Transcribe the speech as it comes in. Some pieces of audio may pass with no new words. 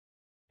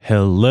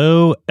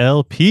Hello,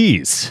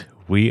 LPs.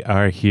 We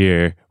are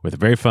here with a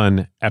very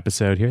fun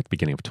episode here at the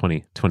beginning of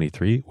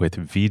 2023 with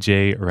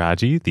Vijaye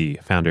Raji, the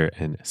founder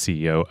and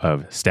CEO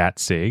of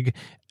Statsig.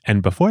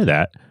 And before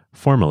that,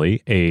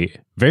 formerly a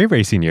very,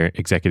 very senior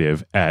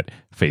executive at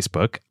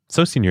Facebook.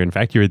 So senior, in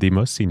fact, you're the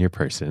most senior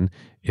person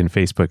in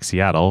Facebook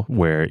Seattle,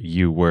 where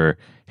you were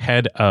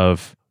head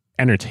of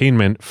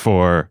entertainment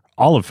for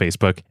all of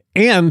Facebook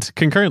and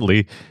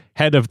concurrently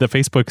head of the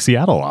Facebook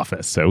Seattle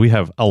office. So we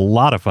have a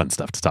lot of fun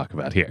stuff to talk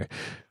about here.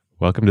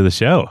 Welcome to the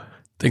show.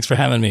 Thanks for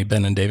having me,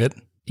 Ben and David.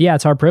 Yeah,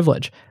 it's our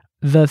privilege.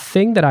 The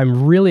thing that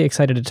I'm really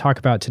excited to talk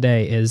about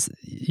today is,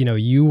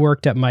 you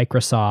worked at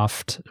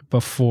Microsoft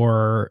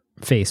before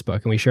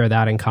Facebook, and we share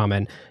that in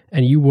common.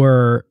 And you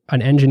were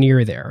an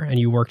engineer there, and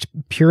you worked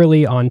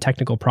purely on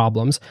technical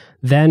problems.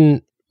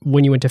 Then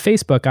when you went to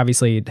Facebook,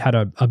 obviously had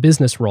a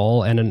business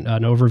role and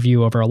an overview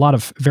over a lot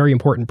of very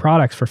important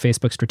products for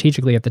Facebook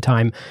strategically at the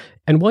time.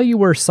 And while you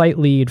were site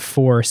lead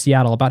for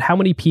Seattle, about how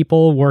many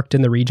people worked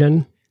in the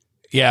region?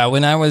 Yeah,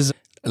 when I was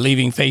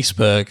leaving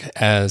Facebook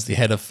as the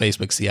head of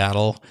Facebook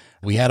Seattle,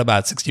 we had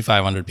about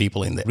 6,500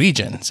 people in the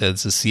region. So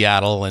it's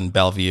Seattle and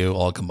Bellevue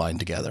all combined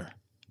together.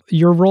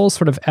 Your role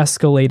sort of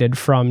escalated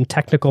from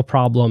technical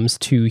problems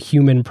to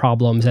human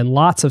problems and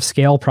lots of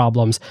scale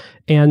problems.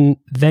 And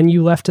then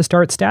you left to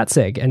start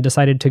Statsig and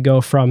decided to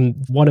go from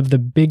one of the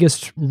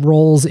biggest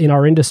roles in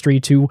our industry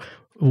to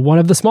one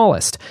of the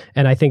smallest.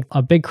 And I think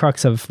a big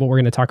crux of what we're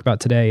going to talk about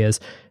today is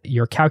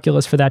your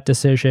calculus for that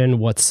decision,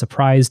 what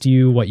surprised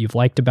you, what you've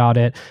liked about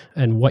it,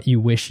 and what you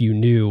wish you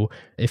knew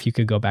if you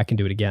could go back and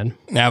do it again.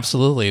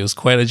 Absolutely. It was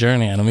quite a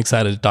journey, and I'm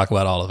excited to talk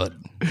about all of it.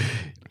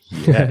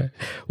 Yeah.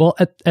 Well,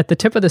 at the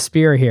tip of the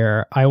spear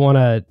here, I want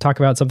to talk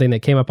about something that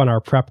came up on our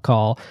prep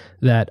call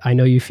that I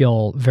know you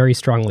feel very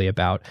strongly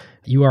about.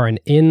 You are an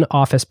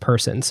in-office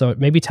person. So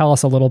maybe tell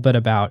us a little bit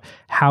about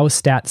how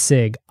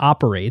Statsig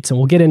operates, and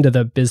we'll get into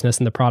the business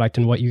and the product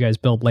and what you guys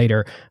build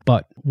later,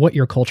 but what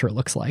your culture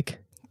looks like.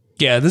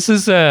 Yeah, this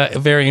is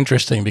very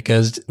interesting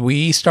because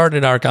we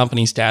started our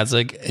company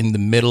Statsig in the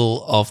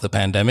middle of the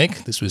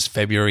pandemic. This was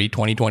February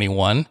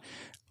 2021.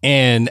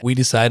 And we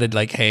decided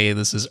hey,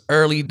 this is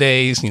early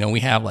days. We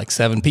have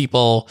 7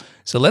 people.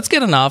 So let's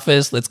get an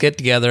office. Let's get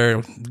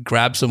together,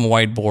 grab some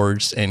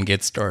whiteboards and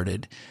get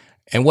started.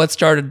 And what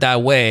started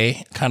that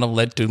way kind of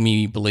led to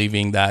me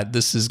believing that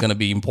this is going to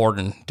be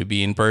important to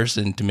be in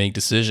person, to make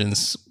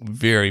decisions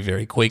very,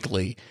 very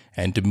quickly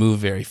and to move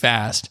very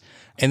fast.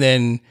 And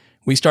then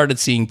we started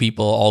seeing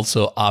people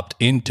also opt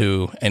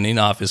into an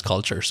in-office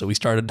culture. So we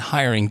started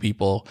hiring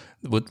people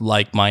with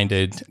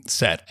like-minded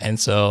set. And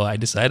so I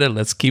decided,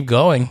 let's keep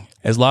going.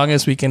 As long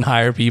as we can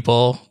hire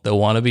people that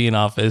want to be in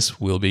office,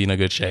 we'll be in a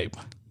good shape.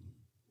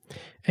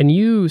 And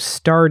you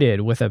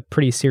started with a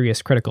pretty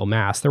serious critical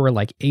mass. There were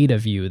 8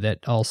 of you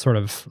that all sort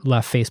of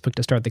left Facebook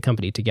to start the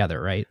company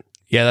together, right?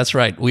 Yeah, that's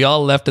right. We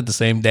all left it the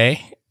same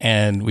day,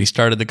 and we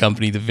started the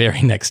company the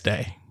very next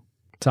day.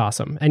 It's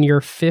awesome. And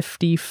you're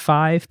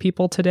 55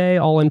 people today,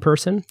 all in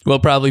person? Well,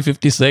 probably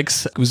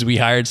 56 because we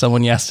hired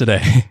someone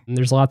yesterday. And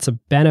there's lots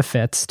of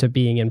benefits to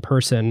being in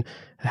person.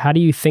 How do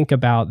you think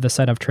about the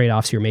set of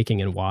trade-offs you're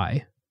making and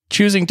why?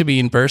 Choosing to be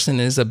in person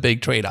is a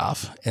big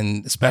trade-off,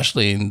 and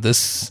especially in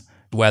this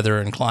weather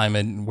and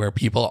climate where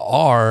people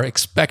are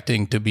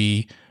expecting to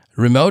be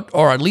remote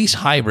or at least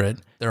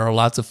hybrid. There are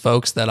lots of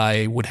folks that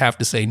I would have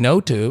to say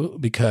no to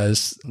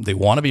because they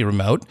want to be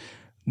remote.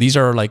 These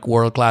are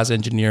world-class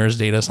engineers,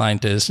 data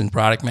scientists, and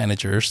product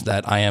managers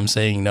that I am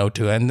saying no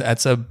to, and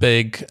that's a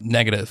big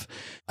negative.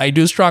 I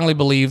do strongly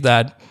believe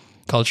that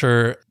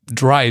culture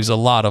drives a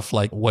lot of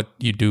what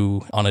you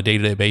do on a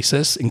day-to-day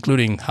basis,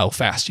 including how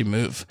fast you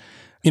move.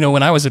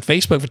 When I was at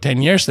Facebook for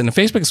 10 years, then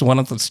Facebook is one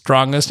of the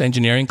strongest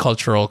engineering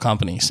cultural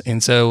companies.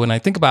 And so when I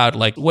think about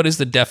what is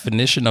the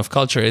definition of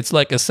culture, it's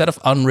a set of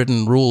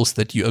unwritten rules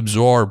that you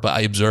absorb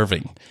by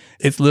observing.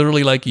 It's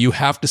literally you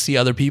have to see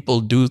other people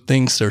do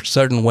things a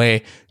certain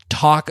way,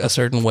 talk a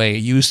certain way,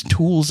 use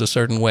tools a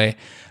certain way,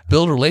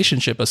 build a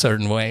relationship a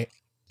certain way,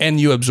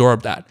 and you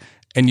absorb that.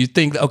 And you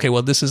think, okay,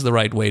 well, this is the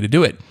right way to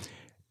do it.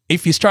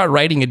 If you start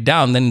writing it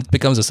down, then it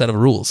becomes a set of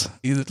rules.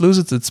 It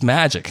loses its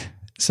magic.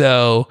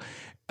 So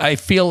I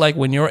feel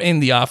when you're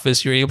in the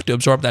office, you're able to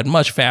absorb that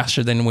much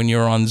faster than when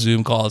you're on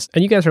Zoom calls.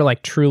 And you guys are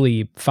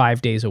truly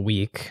 5 days a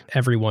week,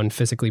 everyone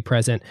physically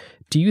present.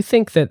 Do you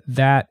think that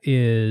that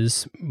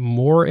is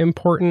more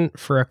important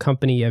for a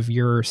company of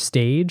your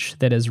stage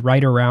that is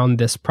right around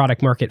this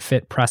product market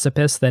fit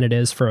precipice than it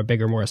is for a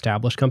bigger, more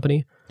established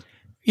company?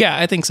 Yeah,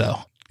 I think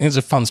so. It's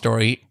a fun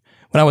story.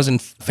 When I was in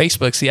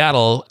Facebook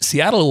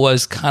Seattle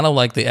was kind of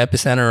the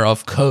epicenter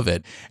of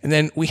COVID. And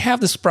then we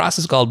have this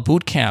process called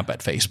boot camp at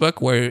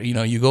Facebook where,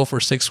 you go for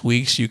 6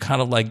 weeks, you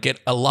kind of get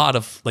a lot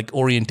of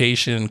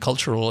orientation and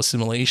cultural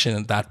assimilation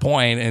at that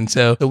point. And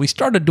so we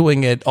started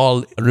doing it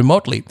all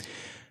remotely.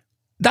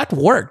 That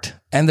worked.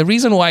 And the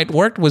reason why it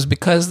worked was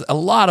because a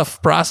lot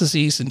of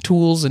processes and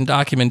tools and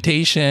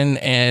documentation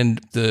and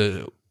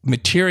the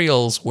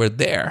materials were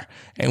there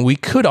and we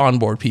could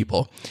onboard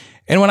people.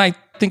 And when I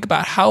think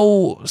about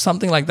how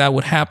something like that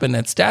would happen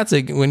at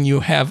Statsig when you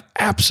have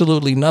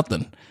absolutely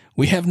nothing.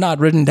 We have not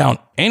written down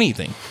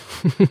anything.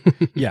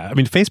 Yeah, I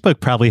mean,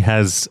 Facebook probably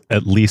has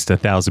at least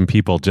 1,000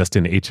 people just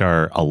in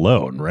HR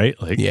alone, right?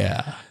 Like,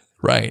 yeah,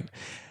 right.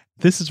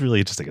 This is really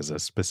interesting as a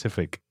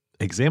specific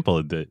example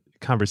of the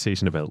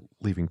conversation about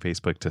leaving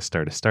Facebook to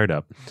start a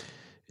startup.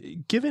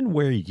 Given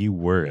where you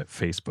were at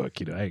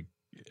Facebook, I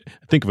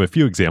think of a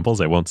few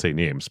examples, I won't say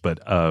names, but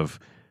of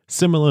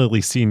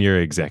similarly senior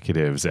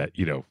executives at,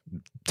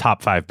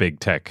 top 5 big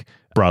tech,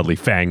 broadly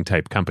FANG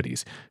type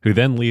companies who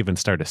then leave and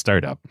start a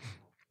startup.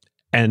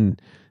 And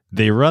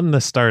they run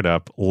the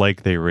startup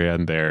like they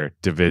ran their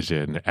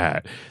division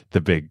at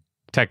the big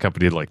tech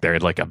company. Like they're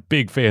in like a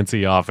big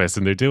fancy office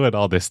and they're doing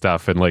all this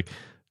stuff. And like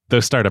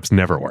those startups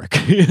never work.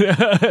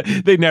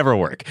 They never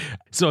work.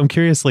 So I'm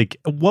curious, like,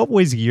 what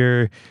was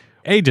your,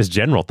 just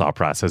general thought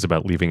process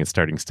about leaving and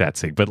starting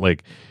Statsig? But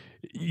like,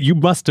 you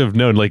must have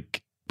known,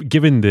 like,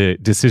 given the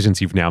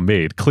decisions you've now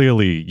made,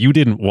 clearly you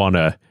didn't want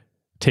to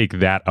take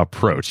that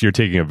approach. You're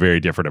taking a very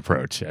different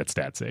approach at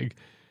Statsig.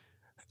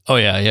 Oh,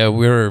 yeah.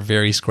 We're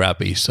very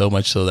scrappy, so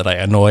much so that I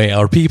annoy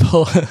our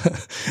people.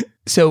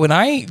 So when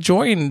I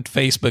joined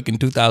Facebook in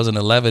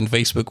 2011,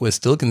 Facebook was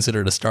still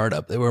considered a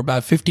startup. There were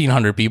about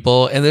 1,500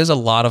 people, and there's a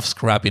lot of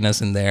scrappiness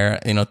in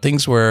there.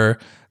 Things were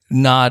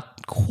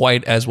not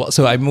quite as well.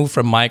 So I moved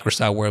from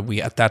Microsoft, where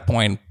we, at that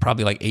point,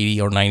 probably like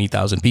 80 or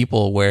 90,000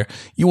 people, where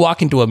you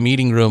walk into a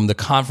meeting room, the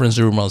conference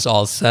room is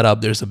all set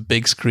up. There's a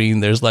big screen.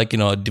 There's like,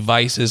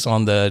 devices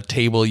on the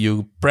table.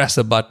 You press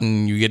a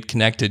button, you get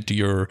connected to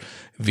your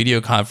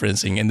video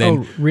conferencing. And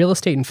then real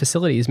estate and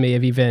facilities may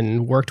have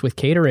even worked with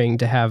catering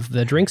to have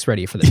the drinks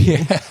ready for the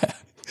meeting.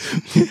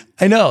 Yeah.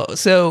 I know.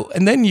 So,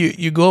 and then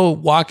you go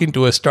walk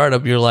into a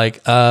startup, you're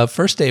like,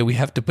 first day we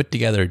have to put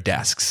together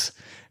desks,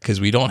 because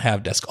we don't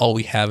have desks. All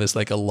we have is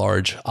like a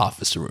large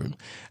office room.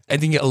 I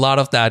think a lot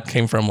of that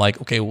came from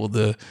like, okay, well,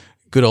 the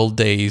good old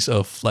days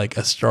of like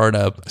a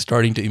startup,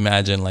 starting to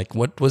imagine like,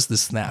 what was the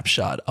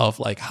snapshot of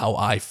like how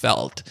I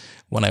felt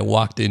when I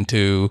walked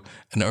into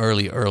an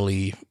early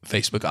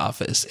Facebook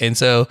office. And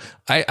so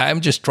I'm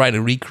just trying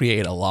to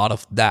recreate a lot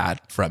of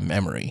that from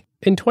memory.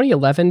 In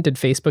 2011, did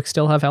Facebook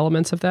still have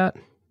elements of that?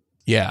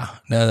 Yeah.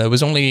 No, there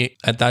was only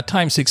at that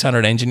time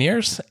 600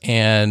 engineers,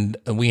 and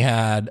we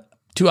had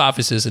 2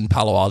 offices in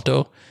Palo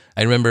Alto.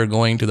 I remember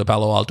going to the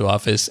Palo Alto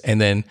office,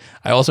 and then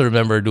I also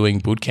remember doing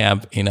boot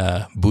camp in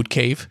a boot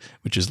cave,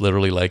 which is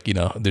literally like,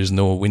 there's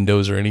no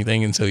windows or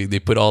anything. And so they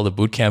put all the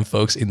boot camp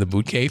folks in the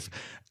boot cave.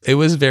 It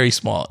was very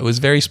small. It was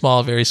very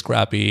small, very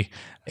scrappy,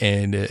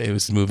 and it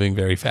was moving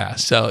very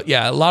fast. So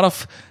yeah, a lot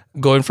of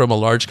going from a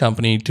large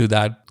company to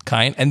that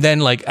kind, and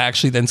then like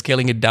actually then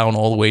scaling it down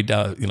all the way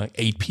down,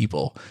 8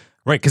 people.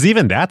 Right, because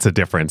even that's a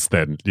difference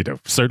than,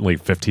 certainly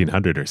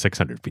 1,500 or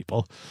 600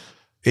 people.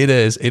 It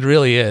is. It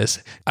really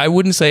is. I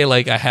wouldn't say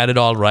like I had it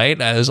all right.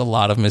 There's a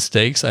lot of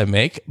mistakes I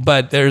make,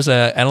 but there's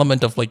an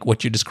element of like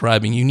what you're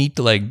describing. You need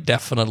to like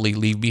definitely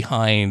leave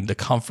behind the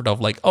comfort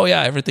of like, oh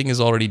yeah, everything is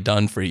already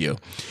done for you.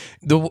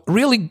 The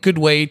really good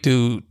way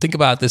to think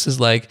about this is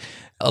like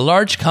a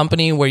large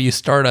company where you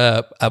start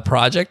a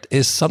project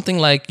is something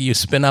like you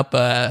spin up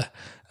a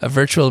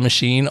virtual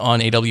machine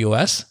on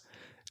AWS.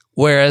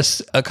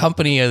 Whereas a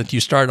company that you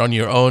start on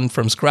your own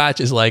from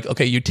scratch is like,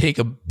 okay, you take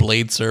a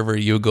Blade server,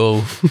 you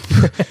go,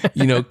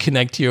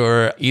 connect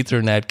your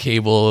Ethernet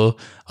cable,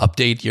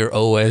 update your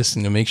OS,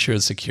 and make sure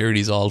the security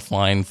is all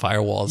fine,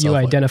 firewalls. You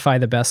identify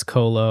the best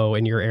colo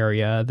in your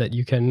area that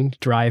you can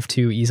drive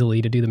to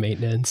easily to do the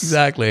maintenance.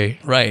 Exactly,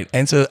 right.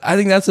 And so I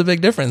think that's a big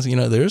difference.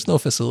 There's no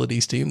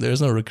facilities team,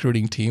 there's no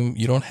recruiting team.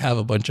 You don't have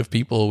a bunch of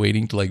people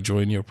waiting to like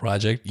join your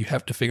project. You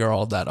have to figure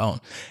all that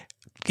out,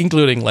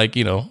 including like,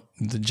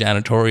 the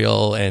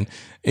janitorial, and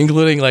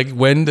including like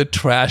when the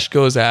trash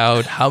goes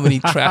out, how many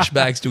trash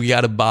bags do we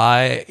got to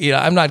buy?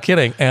 I'm not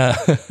kidding.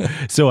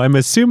 So I'm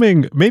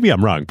assuming, maybe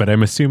I'm wrong, but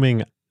I'm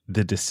assuming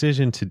the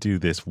decision to do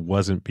this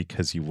wasn't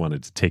because you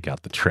wanted to take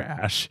out the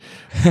trash,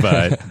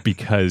 but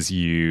because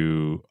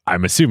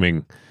I'm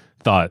assuming,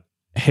 thought,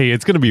 hey,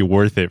 it's going to be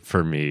worth it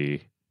for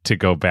me to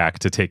go back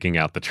to taking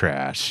out the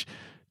trash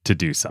to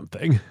do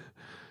something.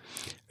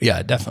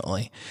 Yeah,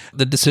 definitely.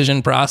 The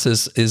decision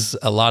process is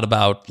a lot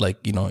about like,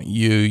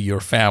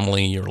 your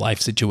family, your life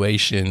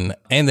situation,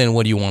 and then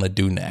what do you want to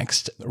do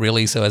next,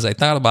 really. So as I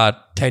thought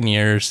about 10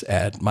 years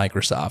at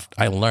Microsoft,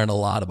 I learned a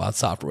lot about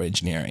software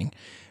engineering.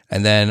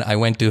 And then I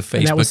went to Facebook.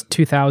 And that was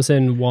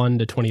 2001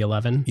 to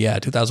 2011? Yeah,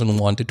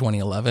 2001 to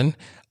 2011.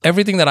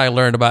 Everything that I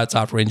learned about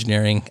software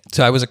engineering.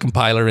 So I was a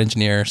compiler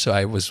engineer, so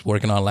I was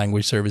working on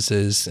language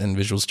services and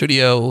Visual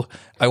Studio.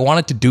 I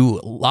wanted to do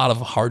a lot of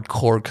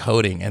hardcore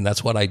coding, and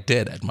that's what I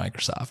did at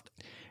Microsoft.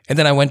 And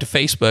then I went to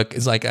Facebook.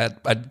 It's like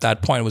at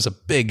that point, it was a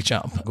big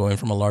jump, going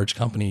from a large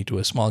company to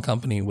a small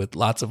company with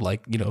lots of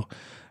like,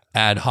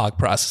 ad hoc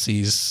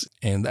processes,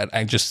 and that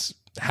I just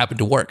happened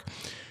to work.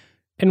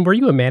 And were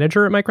you a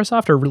manager at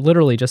Microsoft or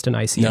literally just an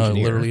IC engineer? No,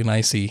 literally an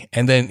IC.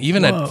 And then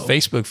even at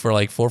Facebook for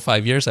like 4 or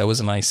 5 years, I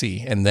was an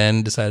IC, and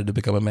then decided to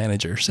become a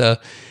manager. So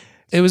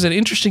it was an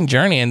interesting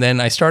journey. And then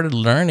I started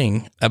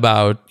learning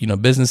about,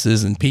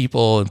 businesses and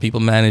people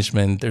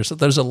management.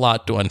 There's a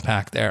lot to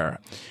unpack there.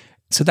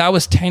 So that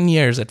was 10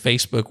 years at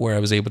Facebook where I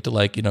was able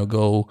to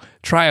go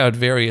try out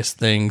various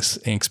things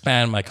and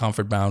expand my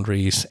comfort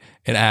boundaries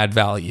and add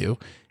value.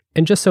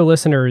 And just so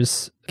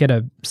listeners get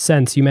a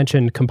sense, you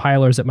mentioned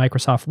compilers at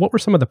Microsoft. What were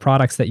some of the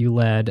products that you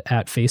led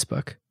at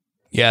Facebook?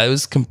 Yeah, it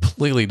was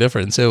completely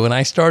different. So when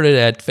I started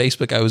at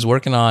Facebook, I was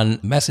working on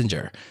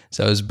Messenger.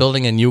 So I was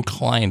building a new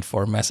client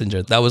for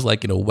Messenger. That was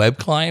like, web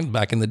client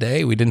back in the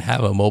day. We didn't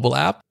have a mobile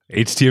app.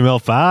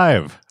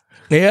 HTML5.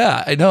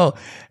 Yeah, I know.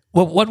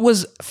 Well, what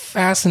was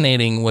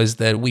fascinating was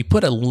that we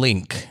put a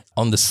link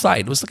on the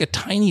site. It was like a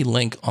tiny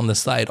link on the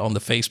site on the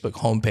Facebook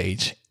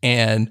homepage.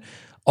 And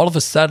all of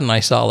a sudden, I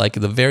saw like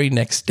the very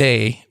next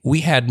day,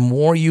 we had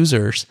more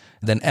users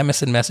than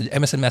MSN Messenger.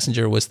 MSN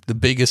Messenger was the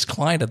biggest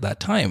client at that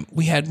time.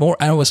 We had more.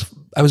 I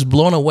was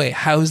blown away.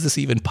 How is this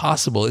even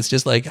possible? It's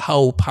just like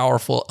how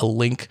powerful a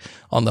link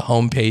on the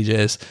homepage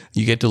is.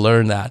 You get to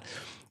learn that.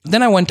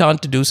 Then I went on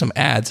to do some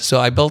ads. So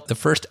I built the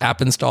first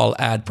app install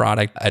ad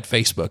product at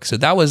Facebook. So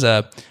that was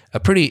a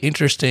pretty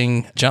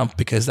interesting jump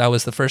because that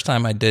was the first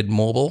time I did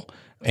mobile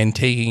and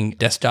taking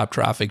desktop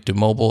traffic to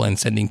mobile and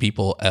sending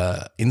people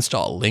a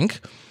install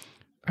link.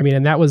 I mean,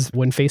 and that was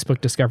when Facebook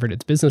discovered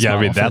its business model. Yeah,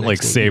 I mean, that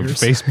like saved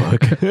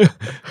Facebook.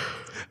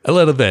 A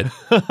little bit.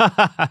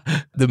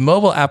 The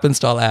mobile app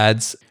install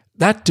ads,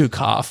 that took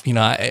off.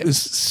 I was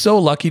so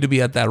lucky to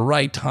be at that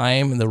right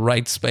time in the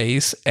right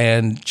space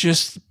and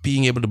just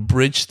being able to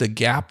bridge the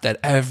gap that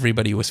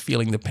everybody was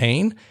feeling the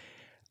pain.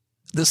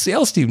 The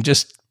sales team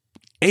just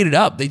ate it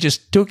up. They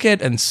just took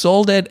it and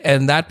sold it,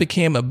 and that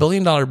became $1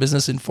 billion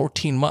business in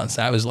 14 months.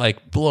 I was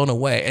like blown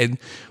away. And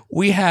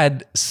we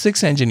had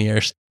 6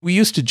 engineers. We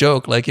used to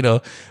joke like,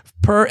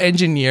 per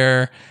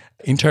engineer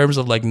in terms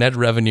of like net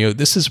revenue,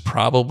 this is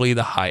probably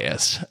the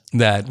highest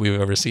that we've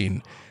ever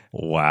seen.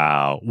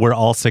 Wow. Were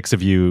all 6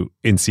 of you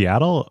in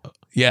Seattle?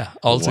 Yeah,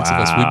 all 6 of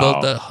us. We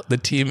built the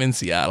team in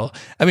Seattle.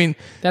 I mean,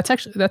 that's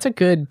a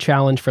good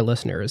challenge for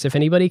listeners. If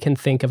anybody can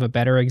think of a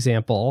better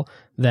example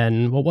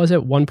than, what was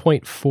it,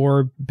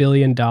 $1.4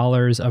 billion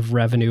of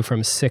revenue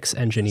from 6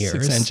 engineers.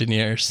 6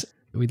 engineers.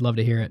 We'd love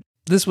to hear it.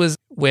 This was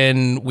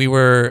when we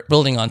were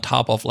building on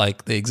top of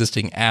like the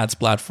existing ads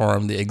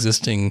platform, the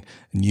existing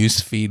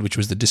news feed, which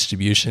was the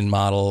distribution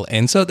model.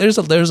 And so there's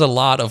a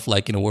lot of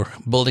like, we're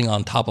building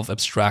on top of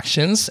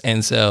abstractions.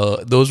 And so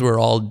those were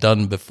all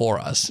done before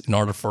us in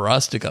order for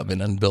us to come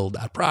in and build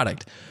that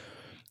product.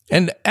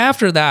 And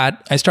after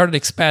that, I started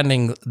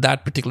expanding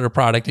that particular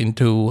product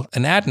into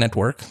an ad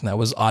network. That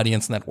was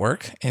Audience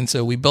Network. And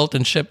so we built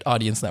and shipped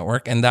Audience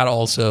Network. And that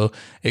also,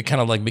 it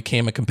kind of like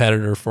became a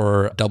competitor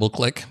for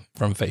DoubleClick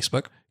from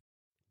Facebook.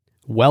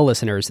 Well,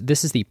 listeners,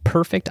 this is the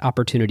perfect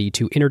opportunity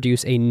to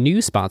introduce a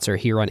new sponsor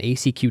here on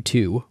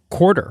ACQ2,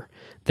 Quarter.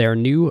 Their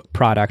new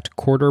product,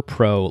 Quarter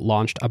Pro,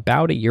 launched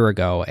about a year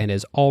ago and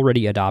is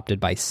already adopted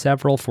by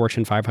several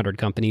Fortune 500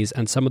 companies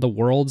and some of the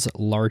world's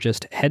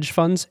largest hedge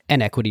funds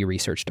and equity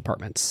research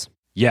departments.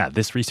 Yeah,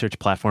 this research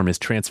platform is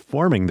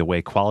transforming the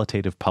way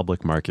qualitative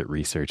public market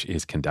research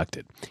is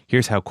conducted.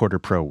 Here's how Quarter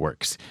Pro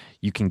works.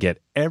 You can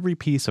get every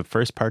piece of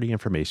first-party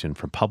information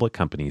from public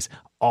companies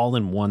all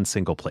in one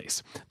single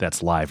place.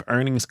 That's live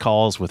earnings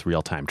calls with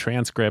real-time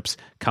transcripts,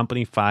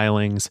 company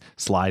filings,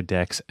 slide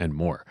decks, and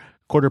more.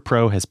 Quarter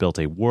Pro has built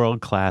a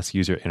world-class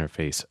user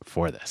interface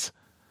for this.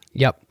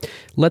 Yep.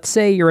 Let's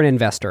say you're an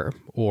investor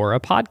or a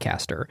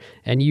podcaster,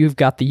 and you've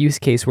got the use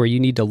case where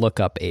you need to look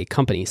up a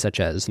company such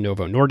as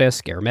Novo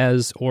Nordisk,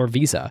 Hermes, or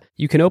Visa.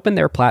 You can open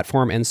their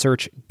platform and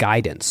search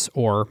guidance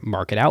or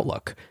market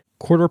outlook.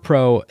 Quarter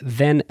Pro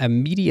then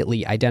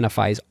immediately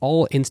identifies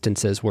all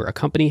instances where a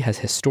company has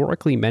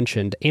historically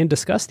mentioned and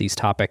discussed these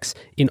topics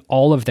in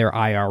all of their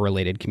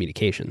IR-related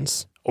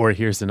communications. Or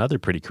here's another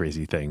pretty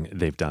crazy thing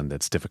they've done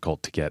that's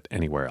difficult to get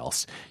anywhere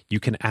else.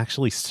 You can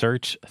actually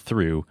search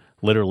through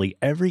literally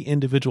every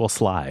individual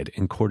slide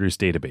in Quarter's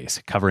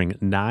database, covering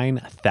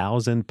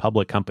 9,000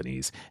 public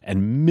companies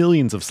and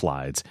millions of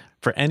slides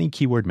for any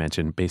keyword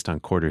mentioned based on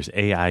Quarter's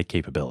AI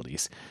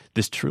capabilities.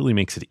 This truly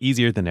makes it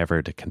easier than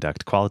ever to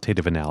conduct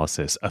qualitative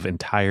analysis of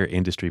entire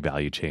industry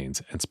value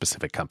chains and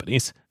specific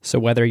companies. So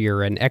whether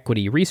you're an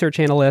equity research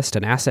analyst,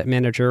 an asset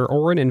manager,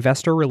 or an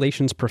investor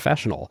relations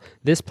professional,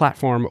 this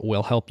platform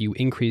will help you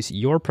increase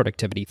your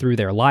productivity through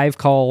their live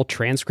call,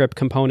 transcript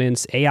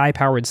components,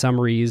 AI-powered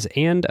summaries,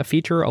 and a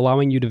feature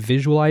allowing you to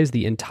visualize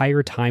the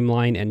entire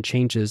timeline and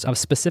changes of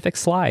specific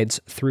slides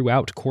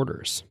throughout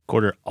quarters.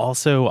 Quarter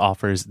also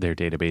offers their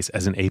database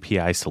as an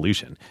API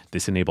solution.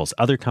 This enables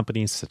other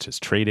companies such as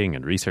trading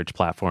and research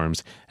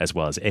platforms, as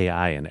well as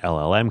AI and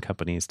LLM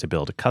companies to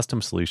build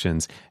custom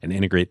solutions and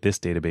integrate this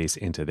database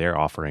into their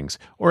offerings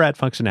or add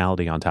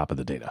functionality on top of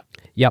the data.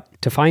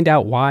 Yep. To find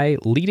out why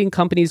leading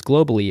companies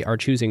globally are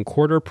choosing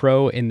Quarter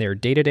Pro in their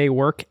day-to-day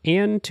work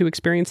and to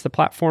experience the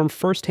platform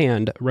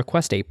firsthand,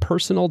 request a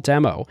personal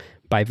demo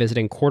by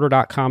visiting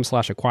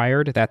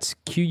quarter.com/acquired. That's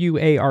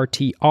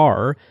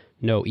QUARTR,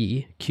 no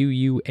E,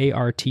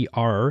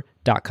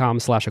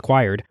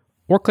 QUARTR.com/acquired,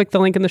 Or click the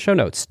link in the show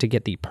notes to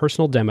get the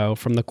personal demo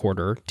from the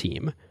Quarter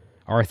team.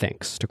 Our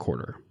thanks to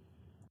Quarter.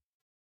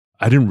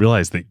 I didn't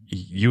realize that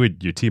you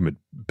and your team had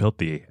built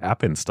the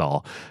app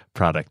install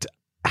product.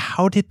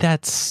 How did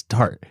that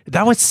start?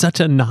 That was such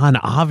a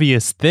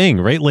non-obvious thing,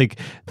 right? Like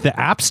the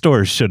app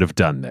stores should have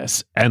done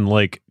this and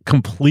like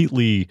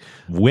completely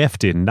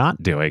whiffed in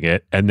not doing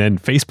it. And then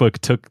Facebook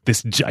took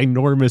this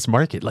ginormous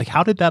market. Like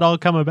how did that all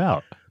come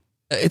about?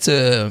 It's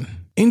a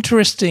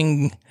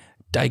interesting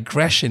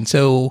digression.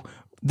 So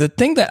the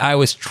thing that I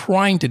was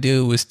trying to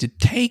do was to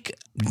take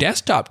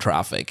desktop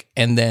traffic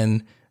and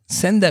then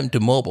send them to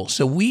mobile.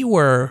 So we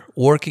were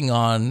working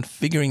on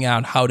figuring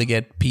out how to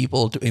get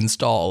people to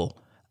install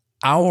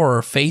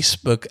our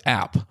Facebook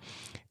app.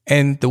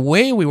 And the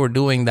way we were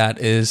doing that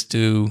is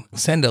to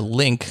send a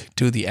link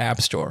to the App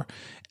Store.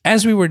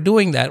 As we were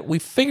doing that, we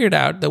figured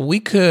out that we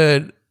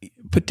could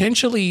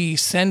potentially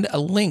send a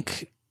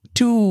link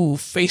to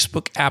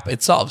Facebook app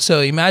itself.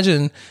 So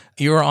imagine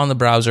you're on the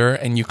browser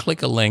and you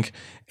click a link,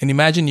 and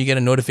imagine you get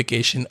a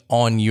notification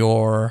on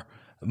your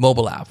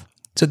mobile app.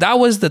 So that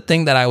was the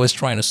thing that I was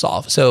trying to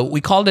solve. So we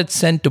called it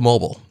send to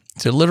mobile.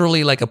 So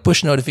literally like a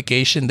push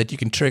notification that you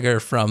can trigger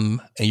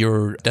from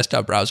your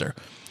desktop browser.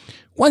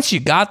 Once you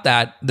got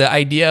that, the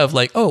idea of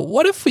like, oh,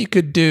 what if we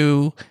could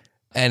do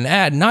an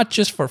ad not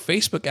just for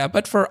Facebook app,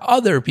 but for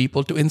other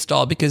people to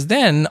install? Because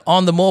then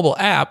on the mobile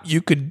app,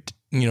 you could,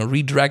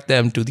 redirect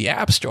them to the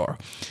App Store.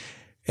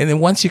 And then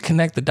once you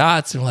connect the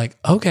dots, you're like,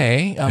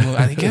 okay,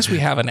 I guess we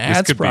have an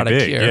ads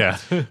product here.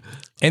 Yeah.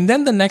 And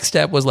then the next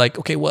step was like,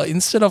 okay, well,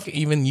 instead of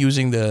even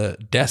using the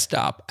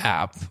desktop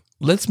app,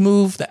 let's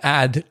move the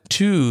ad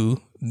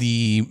to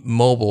the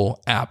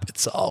mobile app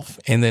itself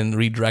and then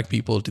redirect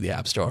people to the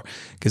App Store,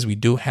 because we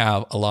do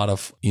have a lot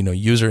of,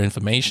 user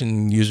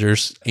information,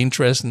 users'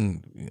 interest,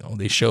 and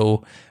they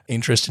show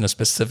interest in a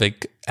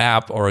specific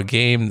app or a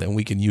game, then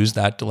we can use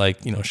that to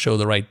show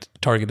the right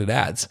targeted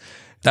ads.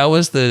 That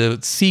was the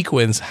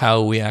sequence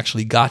how we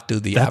actually got to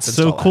the app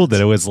install. That's so cool ads.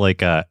 that it was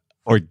like a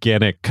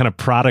organic kind of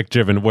product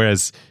driven,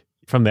 whereas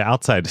from the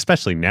outside,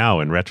 especially now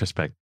in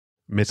retrospect,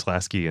 Mitch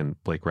Lasky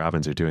and Blake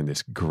Robbins are doing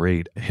this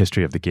great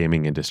history of the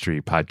gaming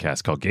industry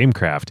podcast called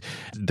Gamecraft.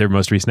 Their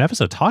most recent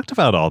episode talked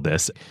about all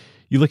this.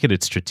 You look at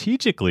it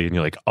strategically and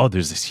you're like, oh,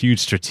 there's this huge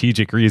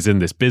strategic reason,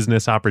 this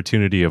business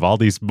opportunity of all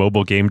these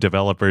mobile game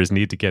developers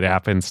need to get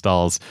app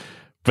installs.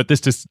 But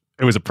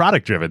it was a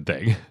product driven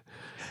thing.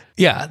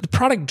 Yeah, the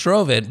product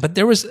drove it, but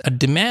there was a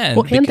demand.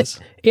 Well,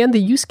 and the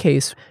use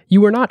case, you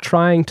were not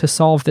trying to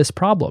solve this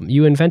problem.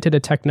 You invented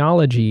a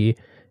technology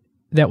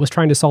that was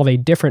trying to solve a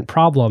different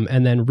problem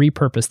and then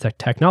repurposed the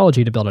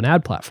technology to build an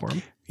ad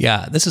platform.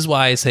 Yeah, this is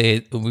why I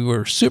say we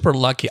were super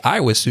lucky. I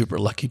was super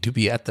lucky to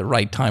be at the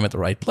right time at the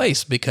right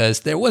place, because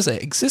there was an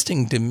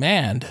existing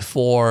demand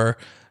for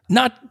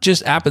not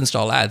just app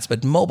install ads,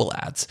 but mobile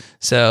ads.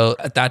 So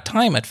at that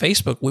time at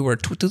Facebook,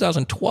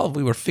 2012,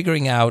 we were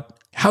figuring out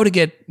how to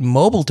get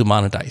mobile to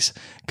monetize.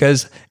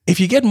 Because if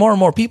you get more and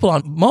more people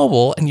on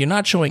mobile and you're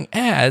not showing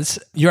ads,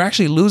 you're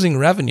actually losing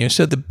revenue.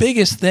 So the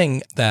biggest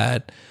thing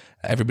that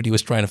everybody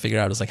was trying to figure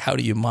out is like, how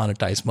do you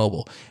monetize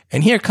mobile?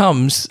 And here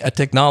comes a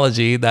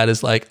technology that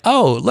is like,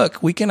 oh,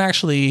 look, we can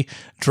actually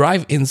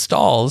drive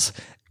installs.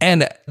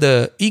 And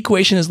the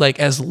equation is like,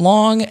 as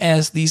long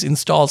as these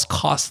installs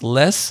cost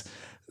less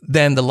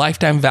than the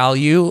lifetime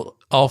value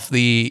of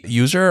the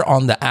user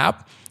on the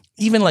app,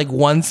 even like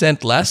 1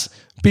 cent less,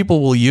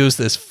 people will use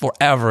this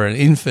forever and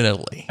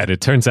infinitely. And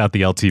it turns out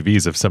the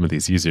LTVs of some of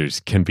these users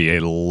can be a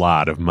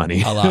lot of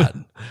money. A lot,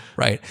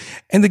 right?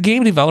 And the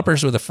game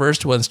developers were the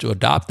first ones to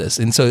adopt this.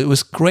 And so it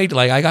was great.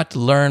 Like I got to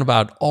learn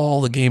about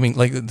all the gaming,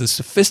 like the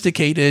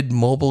sophisticated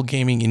mobile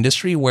gaming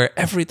industry where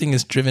everything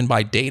is driven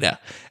by data.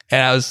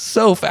 And I was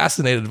so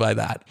fascinated by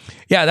that.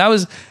 Yeah, that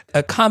was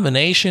a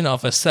combination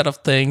of a set of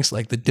things.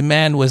 Like the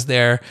demand was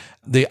there,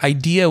 the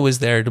idea was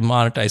there to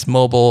monetize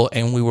mobile,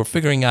 and we were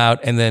figuring out,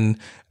 and then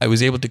I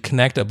was able to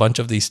connect a bunch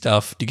of these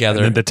stuff together.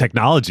 And then the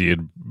technology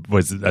and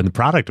the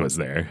product was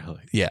there.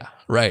 Yeah,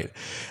 right.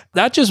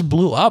 That just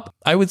blew up.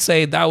 I would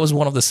say that was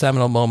one of the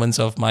seminal moments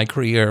of my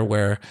career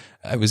where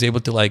I was able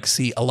to like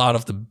see a lot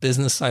of the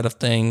business side of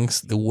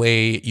things, the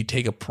way you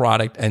take a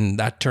product and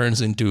that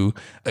turns into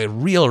a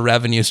real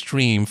revenue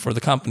stream for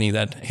the company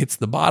that hits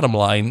the bottom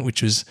line,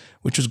 which was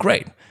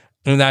great.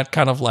 And that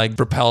kind of like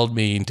propelled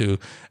me into,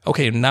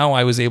 okay, now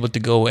I was able to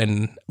go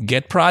and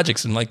get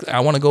projects and like,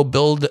 I want to go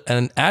build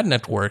an ad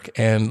network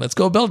and let's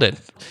go build it.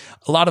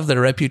 A lot of the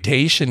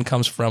reputation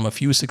comes from a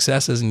few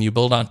successes and you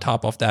build on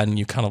top of that and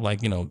you kind of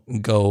like,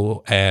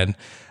 go and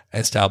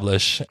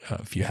establish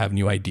if you have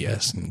new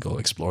ideas and go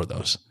explore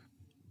those.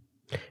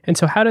 And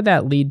so how did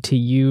that lead to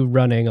you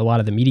running a lot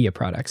of the media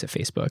products at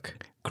Facebook?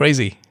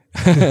 Crazy.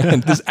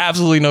 There's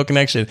absolutely no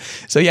connection.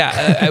 So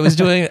yeah, I was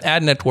doing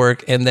ad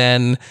network and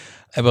then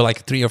about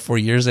like 3 or 4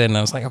 years in,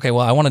 I was like, okay,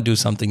 well, I want to do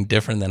something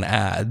different than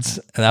ads.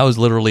 And that was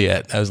literally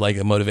it. That was like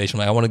a motivation.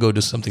 Like, I want to go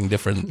do something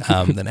different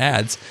than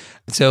ads.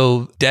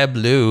 So Deb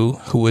Liu,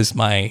 who was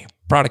my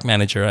product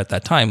manager at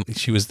that time,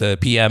 she was the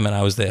PM and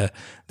I was the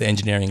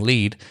engineering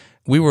lead.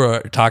 we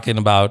were talking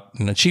about,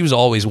 she was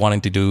always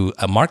wanting to do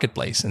a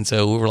marketplace. And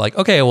so we were like,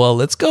 okay, well,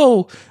 let's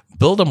go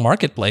build a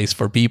marketplace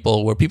for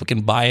people where people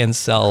can buy and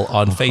sell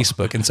on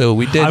Facebook. And so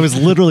we did. I was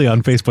literally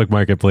on Facebook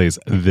Marketplace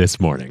this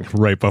morning,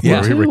 right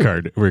before we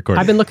recorded.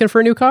 I've been looking for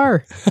a new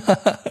car.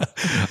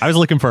 I was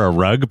looking for a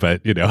rug,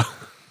 but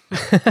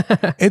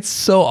It's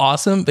so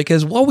awesome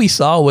because what we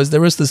saw was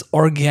there was this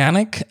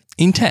organic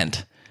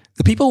intent.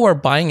 The people were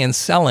buying and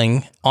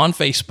selling on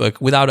Facebook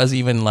without us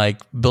even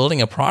like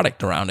building a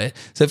product around it.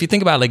 So if you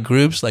think about like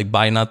groups like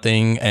Buy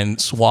Nothing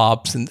and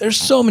Swaps, and there's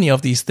so many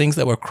of these things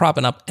that were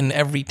cropping up in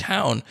every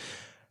town.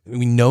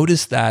 We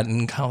noticed that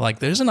and kind of like,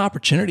 there's an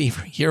opportunity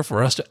here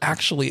for us to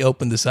actually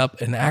open this up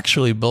and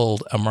actually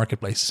build a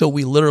marketplace. So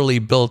we literally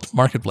built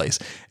Marketplace.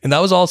 And that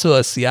was also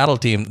a Seattle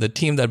team. The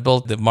team that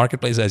built the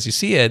marketplace as you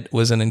see it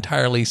was an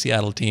entirely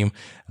Seattle team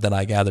that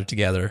I gathered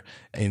together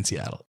in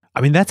Seattle. I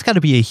mean, that's got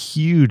to be a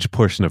huge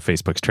portion of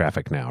Facebook's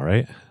traffic now,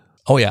 right?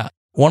 Oh, yeah.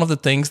 One of the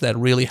things that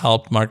really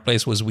helped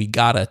Marketplace was we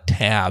got a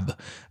tab.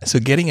 So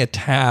getting a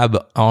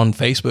tab on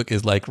Facebook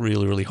is like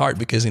really, really hard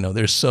because,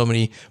 there's so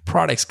many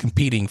products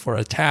competing for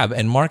a tab,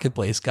 and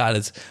Marketplace got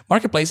its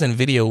Marketplace and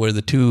video were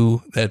the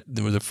two that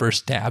were the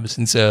first tabs.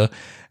 And so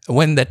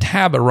when the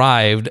tab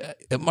arrived,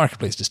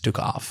 Marketplace just took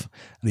off.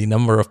 The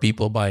number of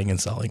people buying and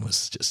selling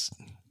was just...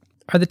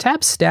 Are the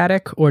tabs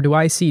static, or do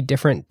I see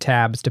different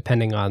tabs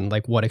depending on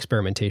like what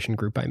experimentation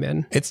group I'm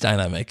in? It's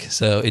dynamic.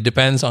 So it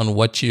depends on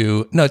what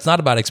no, it's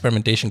not about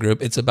experimentation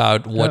group. It's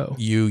about what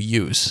you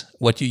use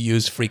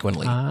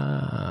frequently.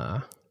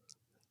 Ah,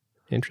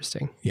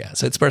 interesting. Yeah.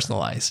 So it's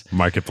personalized.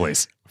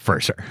 Marketplace, for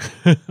sure.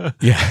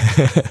 Yeah.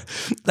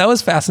 That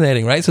was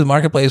fascinating, right? So the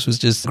Marketplace was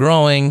just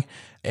growing.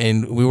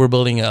 And we were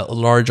building a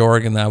large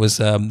org, and I was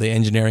the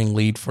engineering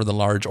lead for the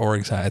large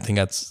orgs. I think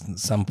at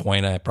some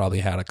point I probably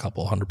had a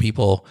couple hundred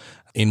people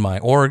in my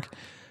org.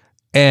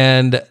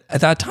 And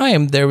at that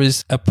time, there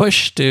was a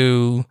push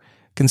to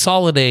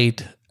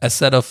consolidate a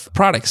set of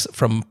products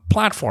from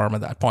platform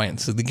at that point.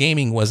 So the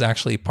gaming was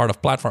actually part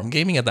of platform.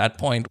 Gaming at that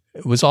point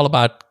was all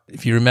about,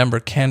 if you remember,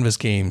 canvas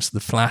games, the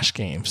Flash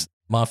games,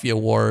 Mafia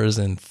Wars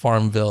and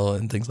Farmville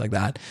and things like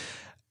that.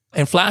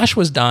 And Flash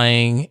was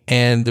dying,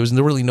 and there was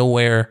really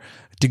nowhere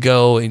to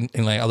go in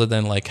like other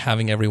than like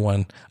having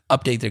everyone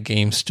update their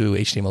games to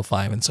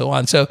HTML5 and so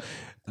on. So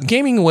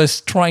gaming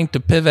was trying to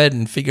pivot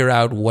and figure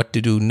out what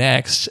to do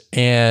next.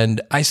 And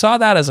I saw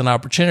that as an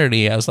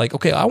opportunity. I was like,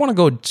 okay, I want to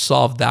go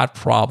solve that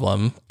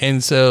problem.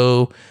 And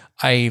so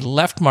I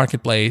left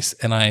Marketplace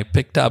and I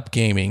picked up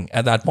gaming.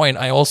 At that point,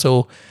 I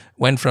also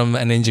went from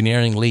an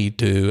engineering lead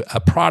to a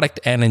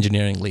product and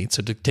engineering lead.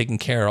 So to taking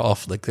care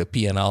of like the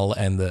P&L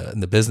and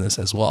the business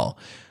as well.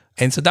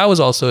 And so that was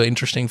also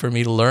interesting for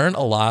me to learn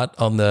a lot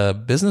on the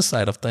business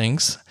side of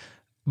things.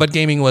 But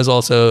gaming was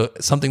also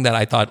something that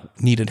I thought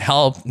needed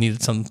help,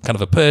 needed some kind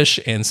of a push,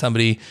 and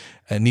somebody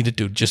needed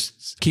to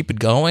just keep it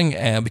going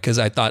because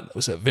I thought it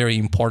was a very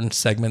important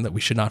segment that we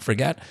should not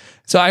forget.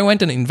 So I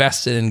went and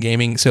invested in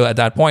gaming. So at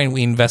that point,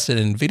 we invested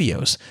in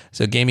videos.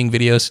 So gaming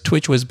videos,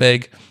 Twitch was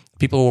big.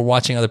 People were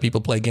watching other people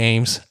play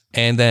games.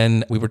 And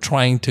then we were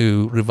trying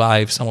to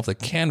revive some of the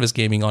canvas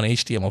gaming on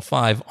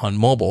HTML5 on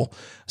mobile.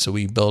 So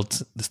we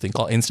built this thing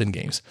called Instant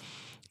Games.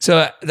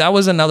 So that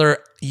was another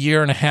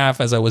year and a half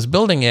as I was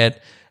building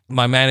it.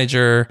 My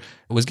manager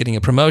was getting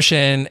a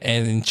promotion,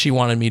 and she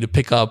wanted me to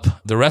pick up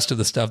the rest of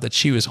the stuff that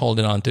she was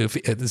holding on to.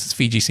 This is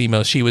Fiji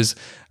Simo. She was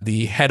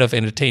the head of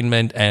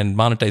entertainment and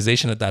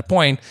monetization at that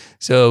point.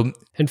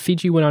 And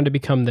Fiji went on to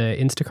become the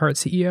Instacart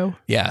CEO?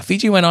 Yeah,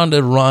 Fiji went on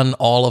to run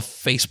all of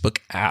Facebook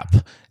app.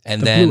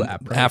 And then blue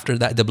app, right? After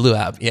that, the blue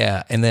app,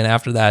 yeah. And then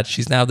after that,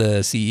 she's now the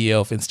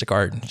CEO of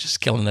Instacart,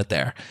 just killing it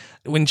there.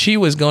 When she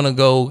was going to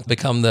go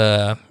become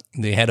the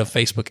head of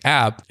Facebook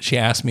app, she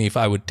asked me if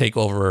I would take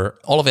over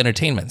all of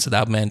entertainment. So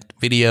that meant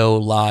video,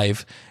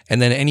 live,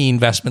 and then any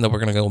investment that we're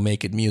going to go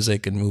make in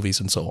music and movies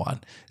and so on.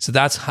 So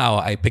that's how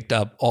I picked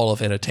up all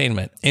of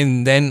entertainment.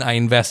 And then I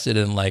invested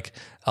in like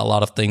a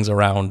lot of things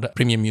around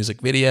premium music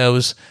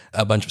videos,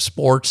 a bunch of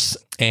sports,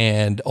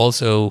 and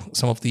also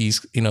some of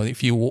these,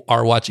 if you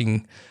are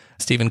watching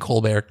Stephen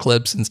Colbert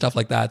clips and stuff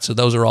like that. So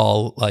those are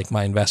all like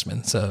my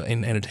investments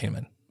in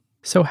entertainment.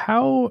 So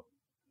how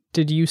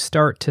did you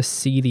start to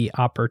see the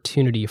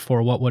opportunity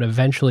for what would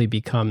eventually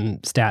become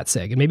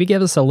Statsig? And maybe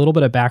give us a little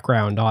bit of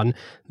background on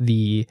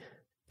the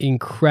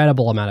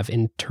incredible amount of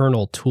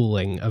internal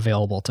tooling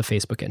available to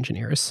Facebook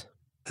engineers.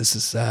 This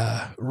is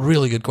a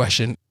really good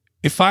question.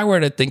 If I were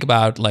to think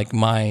about like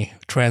my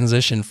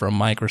transition from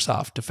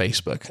Microsoft to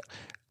Facebook,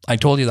 I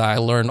told you that I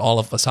learned all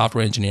of the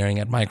software engineering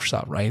at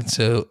Microsoft, right?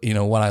 So,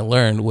 what I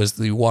learned was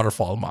the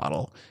waterfall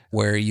model,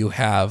 where you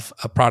have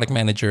a product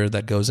manager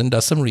that goes and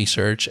does some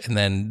research and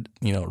then,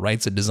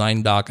 writes a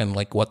design doc and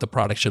like what the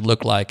product should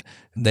look like.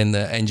 Then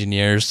the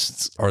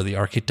engineers or the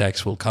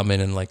architects will come in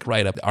and like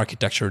write up the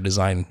architecture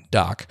design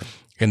doc.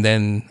 And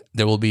then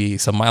there will be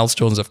some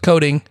milestones of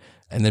coding,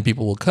 and then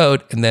people will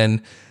code. And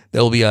then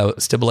There'll be a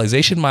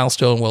stabilization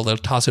milestone where they'll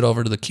toss it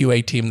over to the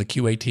QA team. The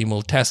QA team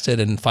will test it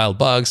and file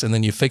bugs, and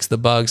then you fix the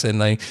bugs. And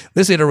like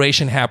this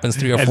iteration happens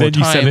 3 or 4 times. And then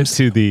you send it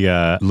to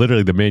the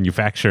literally the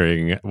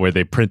manufacturing where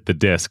they print the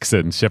discs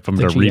and ship them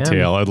to GM,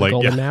 retail. And like,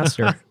 Golden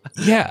Master.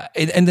 Yeah,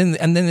 and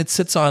then it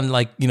sits on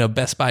like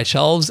Best Buy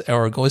shelves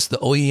or goes to the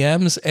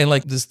OEMs, and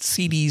like the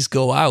CDs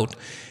go out.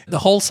 The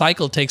whole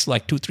cycle takes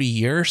like 2-3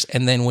 years,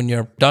 and then when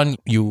you're done,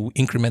 you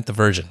increment the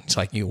version. It's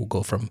like you will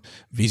go from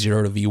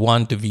V0 to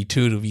V1 to V2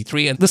 to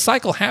V3, and the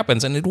cycle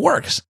happens, and it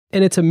works.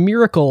 And it's a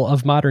miracle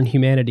of modern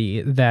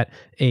humanity that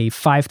a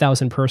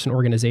 5,000 person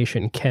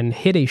organization can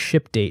hit a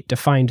ship date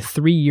defined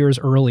 3 years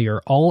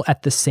earlier, all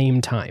at the same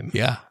time.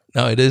 Yeah,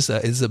 no, it's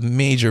a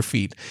major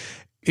feat.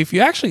 If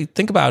you actually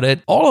think about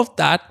it, all of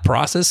that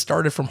process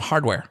started from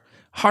hardware.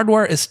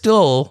 Hardware is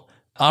still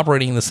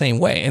operating in the same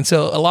way. And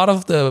so a lot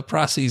of the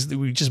processes that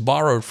we just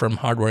borrowed from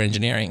hardware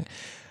engineering.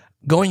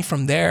 Going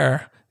from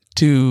there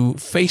to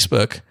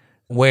Facebook,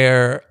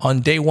 where on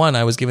day one,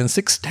 I was given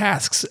 6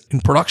 tasks in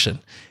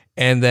production.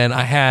 And then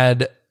I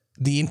had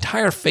the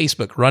entire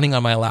Facebook running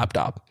on my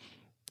laptop.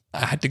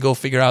 I had to go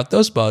figure out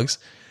those bugs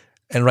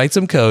and write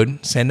some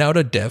code, send out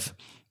a diff.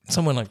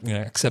 Someone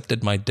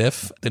accepted my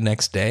diff the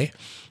next day.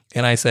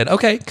 And I said,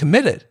 okay,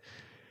 committed.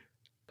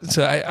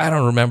 So I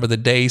don't remember the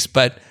days,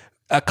 but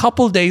a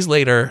couple days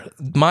later,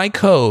 my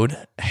code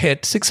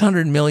hit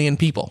 600 million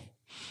people.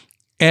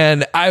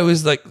 And I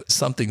was like,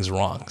 something's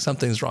wrong.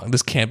 Something's wrong.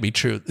 This can't be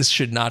true. This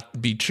should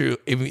not be true.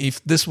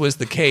 If this was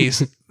the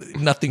case,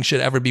 nothing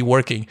should ever be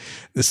working.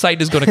 The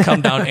site is going to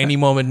come down any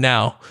moment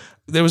now.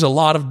 There was a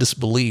lot of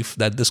disbelief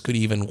that this could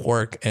even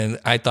work. And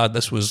I thought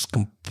this was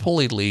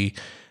completely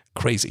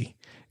crazy.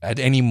 At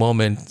any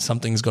moment,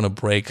 something's going to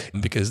break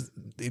because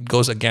it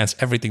goes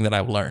against everything that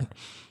I've learned.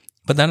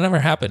 But that never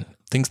happened.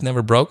 Things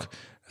never broke.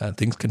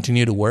 Things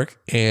continue to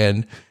work.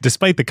 And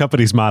despite the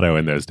company's motto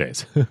in those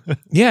days.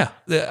 Yeah,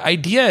 the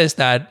idea is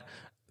that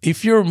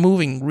if you're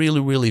moving really,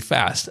 really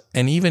fast,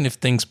 and even if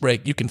things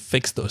break, you can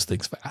fix those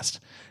things fast.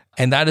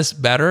 And that is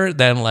better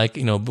than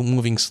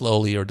moving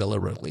slowly or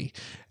deliberately.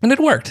 And it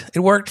worked. It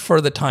worked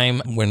for the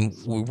time when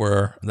we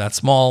were that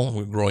small, we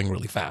were growing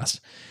really fast.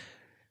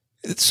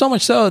 It's so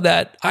much so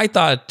that I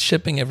thought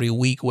shipping every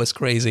week was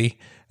crazy.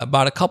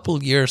 About a couple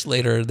of years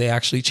later, they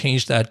actually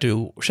changed that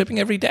to shipping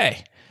every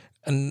day.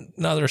 And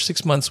another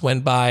 6 months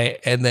went by,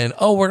 and then,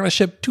 we're going to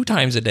ship 2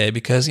 times a day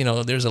because,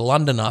 there's a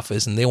London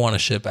office and they want to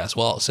ship as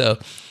well. So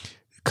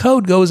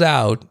code goes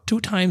out 2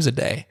 times a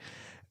day.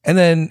 And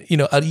then,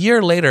 a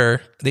year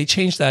later, they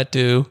changed that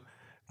to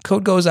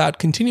code goes out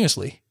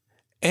continuously.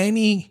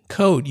 Any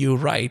code you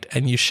write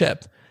and you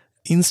ship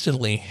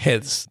instantly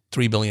hits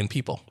 3 billion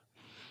people.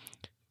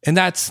 And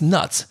that's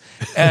nuts.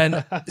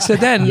 And so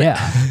then...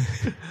 Yeah.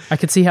 I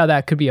could see how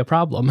that could be a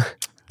problem.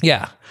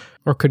 Yeah.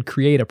 Or could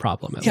create a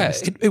problem at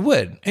least. Yeah, it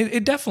would.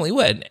 It definitely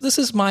would. This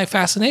is my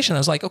fascination. I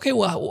was like, okay,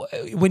 well,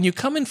 when you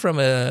come in from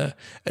a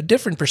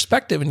different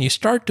perspective and you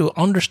start to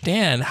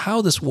understand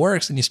how this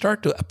works and you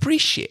start to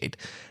appreciate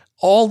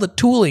all the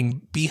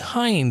tooling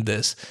behind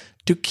this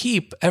to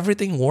keep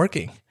everything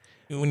working.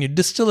 When you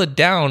distill it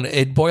down,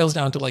 it boils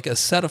down to like a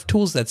set of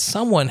tools that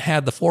someone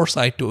had the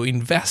foresight to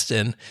invest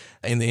in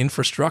the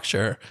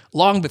infrastructure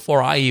long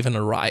before I even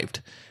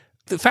arrived.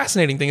 The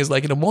fascinating thing is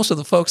most of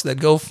the folks that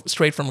go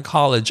straight from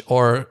college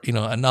or,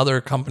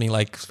 another company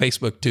like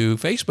Facebook to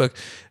Facebook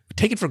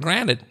take it for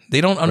granted.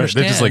 They don't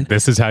understand. They're just like,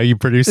 this is how you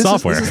produce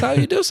software. This is how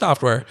you do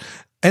software.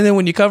 And then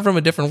when you come from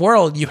a different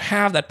world, you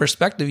have that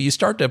perspective, you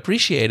start to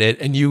appreciate it,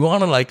 and you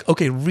want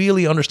to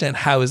really understand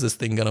how is this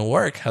thing going to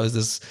work? How is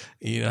this,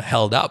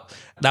 held up?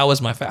 That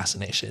was my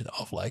fascination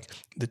of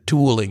the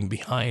tooling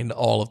behind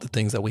all of the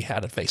things that we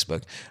had at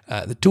Facebook.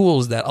 The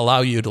tools that allow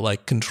you to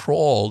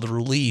control the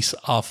release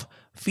of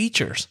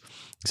features.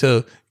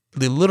 So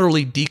they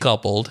literally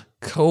decoupled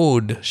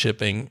code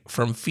shipping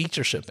from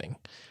feature shipping.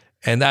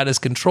 And that is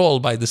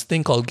controlled by this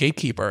thing called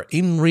Gatekeeper.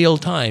 In real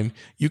time,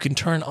 you can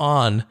turn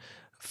on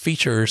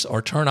features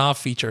or turn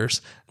off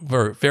features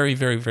for a very,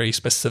 very, very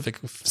specific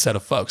set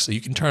of folks. So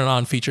you can turn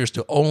on features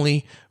to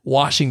only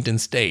Washington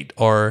State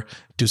or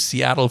to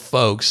Seattle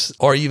folks,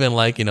 or even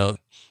a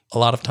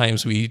lot of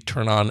times we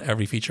turn on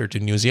every feature to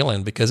New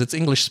Zealand because it's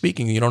English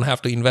speaking. You don't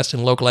have to invest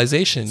in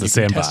localization. It's a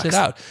sandbox. Test it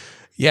out.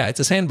 Yeah,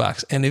 it's a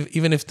sandbox. And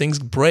even if things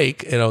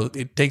break,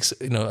 it takes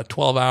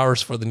 12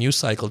 hours for the news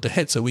cycle to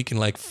hit, so we can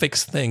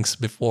fix things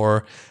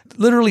before.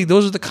 Literally,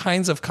 those are the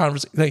kinds of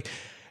conversations.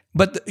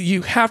 But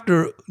you have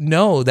to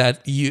know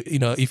that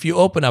if you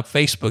open up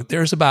Facebook,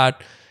 there's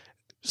about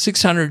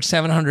 600,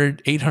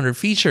 700, 800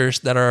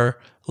 features that are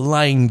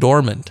lying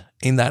dormant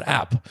in that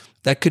app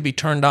that could be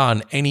turned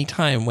on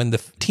anytime when the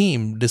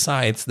team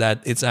decides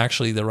that it's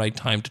actually the right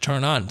time to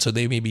turn on. So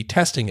they may be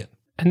testing it.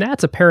 And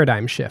that's a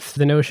paradigm shift.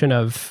 The notion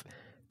of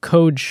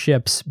code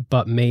ships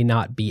but may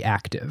not be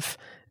active.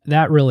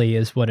 That really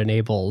is what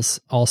enables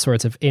all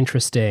sorts of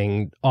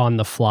interesting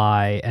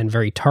on-the-fly and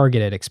very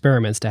targeted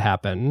experiments to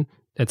happen.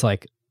 It's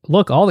like,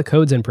 look, all the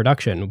code's in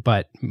production,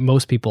 but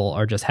most people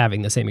are just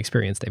having the same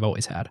experience they've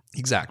always had.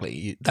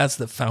 Exactly. That's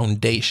the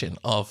foundation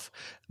of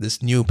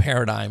this new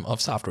paradigm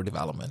of software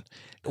development.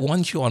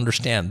 Once you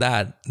understand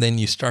that, then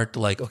you start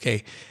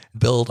to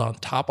build on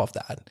top of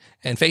that.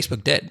 And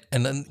Facebook did.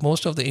 And then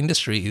most of the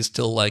industry is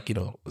still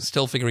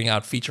still figuring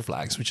out feature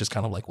flags, which is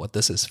kind of like what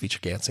this is, feature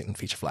gancing and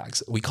feature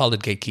flags. We called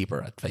it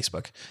gatekeeper at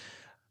Facebook.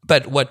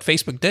 But what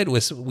Facebook did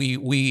was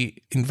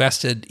we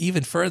invested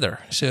even further.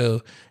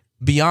 So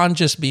beyond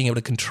just being able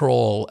to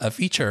control a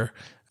feature,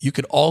 you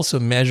could also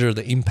measure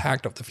the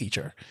impact of the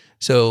feature.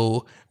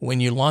 So when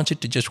you launch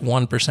it to just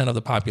 1% of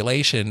the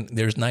population,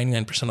 there's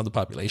 99% of the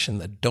population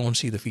that don't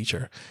see the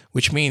feature,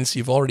 which means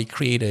you've already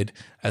created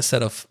a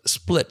set of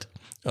split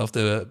of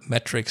the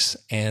metrics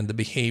and the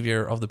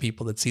behavior of the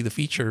people that see the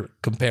feature.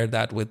 Compare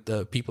that with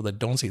the people that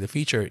don't see the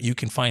feature, you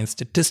can find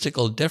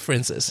statistical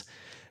differences.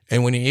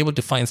 And when you're able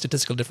to find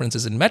statistical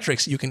differences in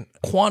metrics, you can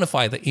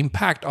quantify the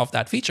impact of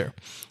that feature.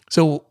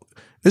 So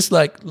this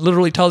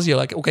literally tells you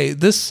okay,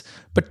 this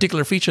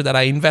particular feature that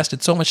I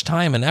invested so much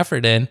time and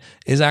effort in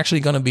is actually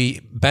going to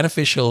be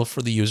beneficial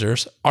for the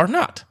users or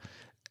not.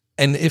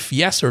 And if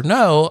yes or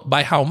no,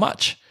 by how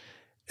much?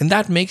 And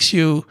that makes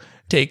you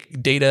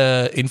take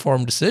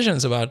data-informed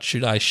decisions about,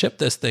 should I ship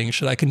this thing?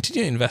 Should I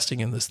continue investing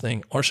in this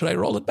thing? Or should I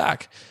roll it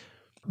back?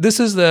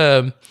 This is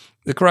the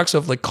crux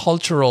of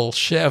cultural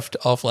shift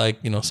of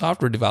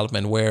software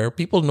development, where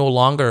people no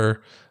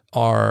longer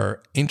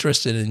are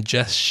interested in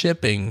just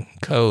shipping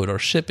code or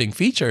shipping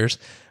features,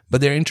 but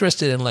they're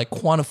interested in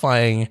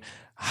quantifying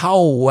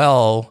how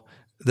well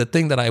the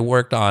thing that I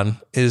worked on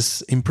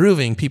is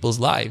improving people's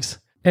lives.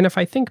 And if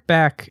I think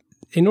back,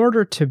 in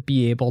order to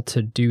be able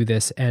to do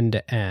this end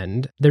to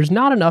end, there's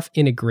not enough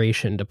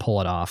integration to pull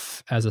it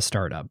off as a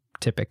startup.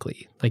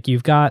 Typically,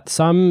 you've got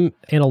some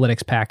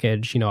analytics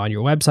package, on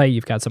your website,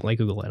 you've got something like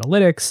Google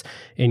Analytics.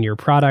 In your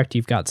product,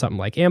 you've got something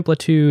like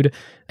Amplitude.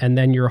 And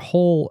then your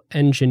whole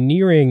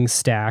engineering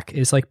stack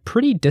is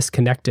pretty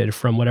disconnected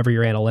from whatever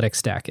your analytics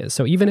stack is.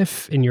 So even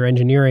if in your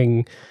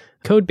engineering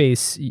code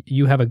base,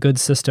 you have a good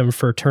system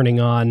for turning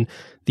on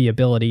the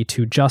ability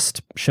to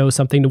just show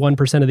something to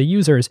 1% of the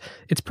users,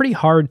 it's pretty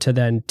hard to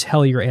then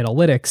tell your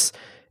analytics,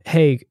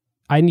 hey,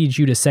 I need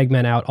you to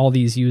segment out all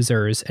these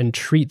users and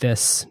treat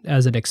this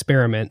as an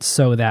experiment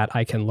so that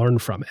I can learn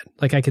from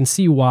it. I can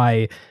see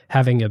why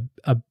having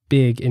a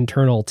big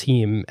internal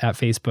team at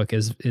Facebook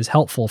is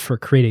helpful for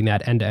creating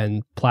that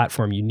end-to-end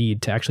platform you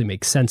need to actually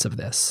make sense of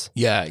this.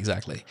 Yeah,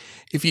 exactly.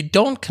 If you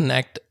don't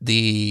connect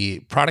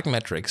the product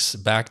metrics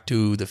back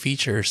to the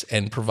features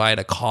and provide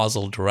a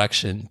causal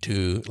direction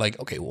to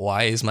okay,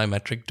 why is my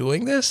metric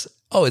doing this?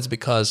 Oh, it's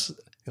because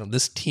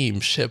this team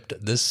shipped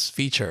this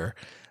feature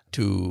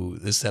to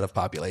this set of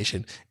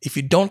population. If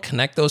you don't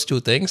connect those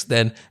two things,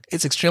 then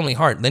it's extremely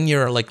hard. Then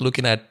you're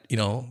looking at,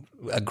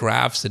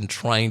 graphs and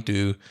trying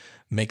to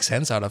make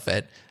sense out of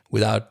it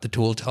without the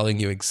tool telling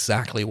you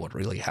exactly what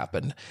really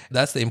happened.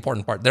 That's the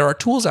important part. There are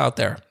tools out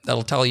there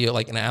that'll tell you,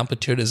 an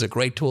Amplitude is a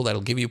great tool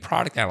that'll give you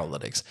product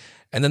analytics.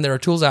 And then there are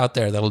tools out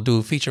there that'll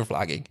do feature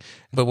flagging.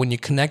 But when you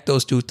connect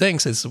those two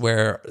things, is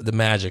where the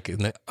magic.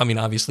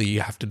 Obviously,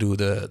 you have to do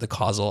the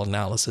causal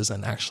analysis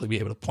and actually be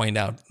able to point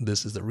out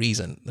this is the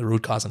reason, the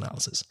root cause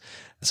analysis.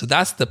 So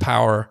that's the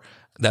power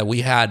that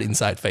we had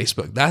inside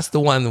Facebook. That's the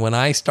one when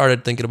I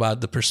started thinking about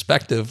the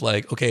perspective,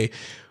 okay,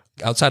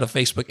 outside of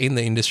Facebook in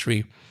the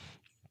industry,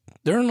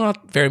 there are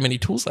not very many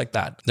tools like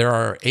that. There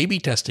are A/B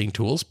testing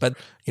tools, but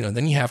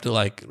then you have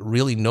to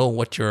really know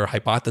what your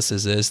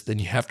hypothesis is. Then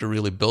you have to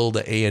really build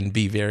the A and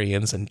B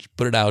variants and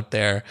put it out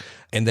there,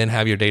 and then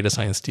have your data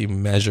science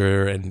team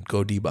measure and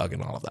go debug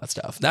and all of that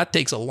stuff. That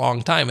takes a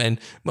long time, and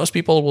most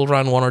people will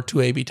run 1 or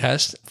 2 A/B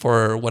tests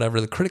for whatever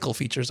the critical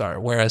features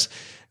are. Whereas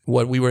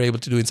what we were able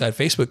to do inside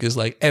Facebook is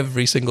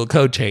every single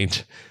code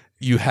change,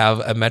 you have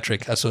a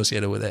metric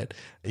associated with it.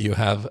 You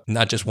have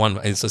not just one,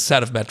 it's a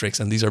set of metrics,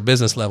 and these are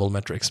business level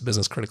metrics,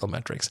 business critical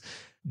metrics.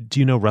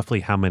 Do you know roughly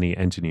how many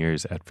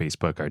engineers at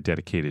Facebook are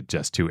dedicated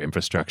just to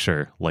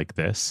infrastructure like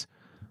this?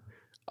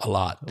 A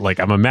lot.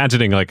 I'm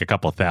imagining a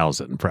couple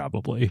thousand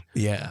probably.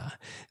 Yeah.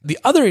 The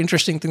other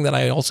interesting thing that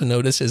I also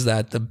noticed is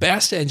that the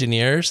best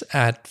engineers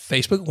at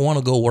Facebook want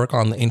to go work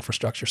on the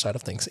infrastructure side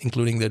of things,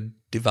 including the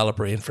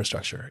developer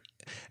infrastructure.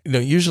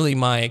 Usually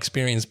my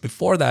experience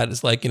before that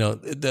is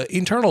the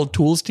internal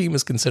tools team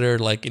is considered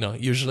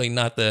usually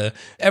not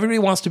everybody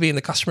wants to be in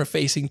the customer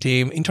facing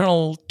team.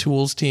 Internal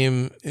tools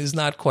team is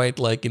not quite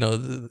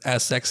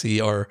as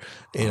sexy or,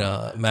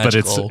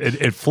 magical.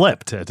 But it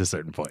flipped at a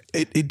certain point.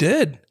 It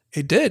did.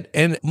 It did.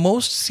 And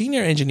most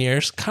senior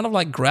engineers kind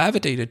of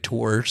gravitated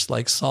towards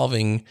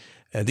solving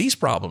these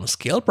problems,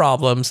 scale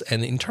problems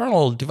and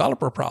internal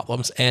developer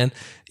problems. And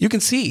you can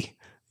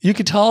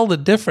tell the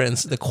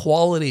difference, the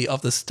quality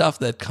of the stuff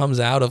that comes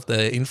out of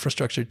the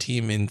infrastructure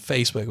team in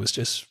Facebook was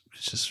just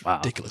wow.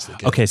 ridiculously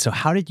good. Okay, so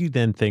how did you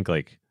then think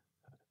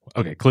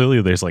okay,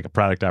 clearly there's a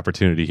product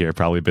opportunity here,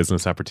 probably a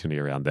business opportunity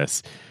around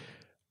this.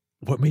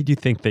 What made you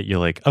think that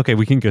you're okay,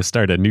 we can go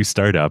start a new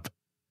startup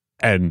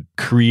and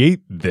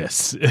create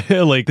this?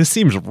 This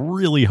seems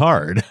really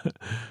hard.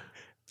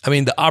 I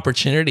mean, the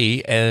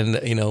opportunity and,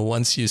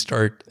 once you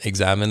start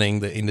examining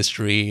the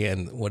industry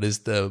and what is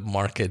the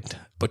market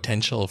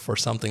potential for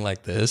something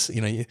like this,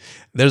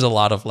 there's a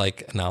lot of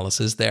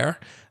analysis there.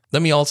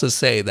 Let me also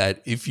say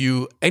that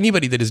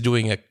anybody that is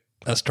doing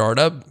a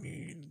startup,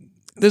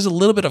 there's a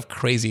little bit of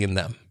crazy in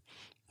them,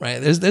 right?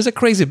 There's a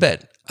crazy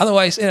bit.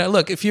 Otherwise,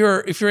 look, if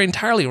you're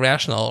entirely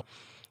rational,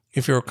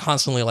 if you're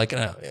constantly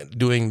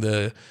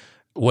doing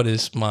what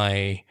is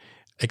my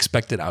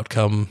expected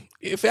outcome,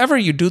 if ever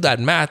you do that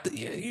math,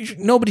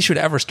 nobody should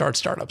ever start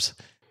startups.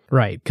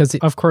 Right, because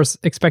of course,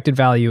 expected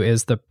value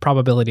is the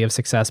probability of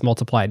success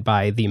multiplied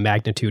by the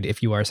magnitude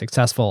if you are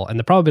successful. And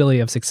the probability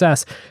of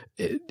success,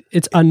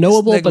 it's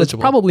unknowable, but it's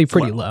probably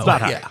pretty low. It's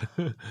not high.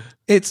 Yeah.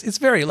 It's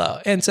very low.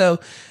 And so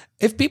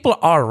if people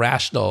are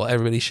rational,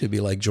 everybody should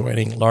be like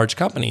joining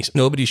companies.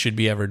 Nobody should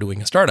be ever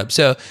doing a startup.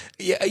 So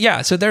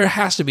so there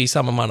has to be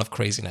some amount of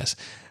craziness.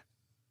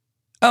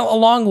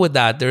 Along with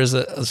that, there's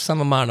some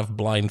amount of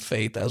blind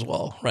faith as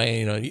well,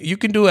 right? You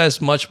can do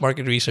as much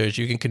market research,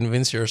 you can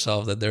convince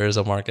yourself that there is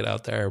a market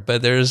out there,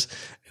 but there's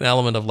an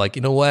element of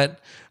you know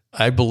what?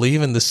 I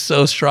believe in this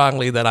so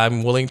strongly that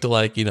I'm willing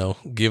to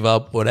give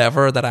up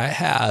whatever that I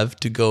have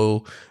to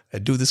go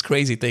do this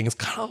crazy thing. It's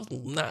kind of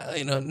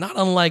not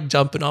unlike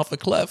jumping off a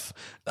cliff.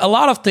 A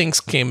lot of things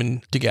came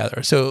in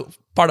together. So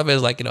part of it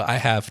is I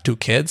have 2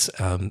 kids.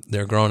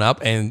 They're grown up,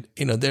 and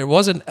there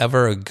wasn't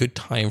ever a good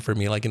time for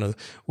me.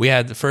 We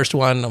had the first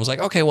one. I was like,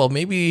 okay, well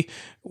maybe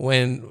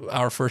when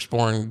our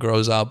firstborn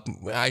grows up,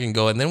 I can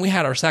go. And then we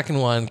had our second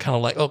one.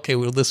 Kind of okay,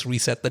 we'll just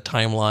reset the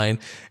timeline.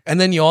 And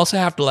then you also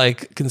have to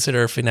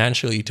consider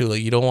financially too.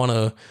 You don't want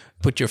to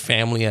put your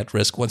family at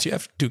risk. Once you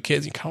have 2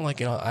 kids, you kind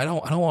of I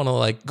don't want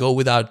to go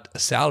without a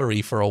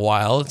salary for a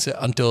while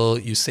until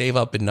you save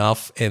up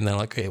enough, and then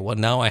okay, well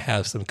now I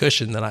have some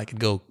cushion, then I could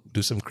go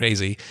do some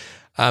crazy.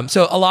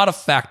 So a lot of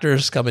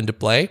factors come into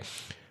play.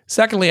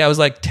 Secondly, I was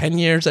 10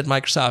 years at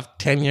Microsoft,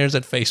 10 years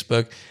at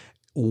Facebook.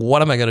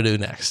 What am I going to do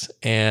next?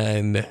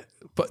 And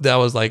that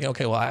was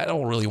okay, well, I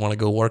don't really want to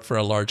go work for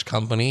a large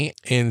company.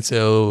 And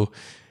so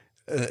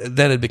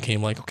then it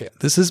became okay,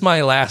 this is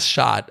my last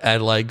shot at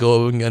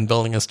going and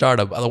building a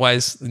startup.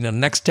 Otherwise,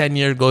 next 10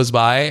 years goes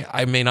by,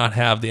 I may not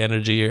have the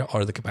energy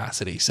or the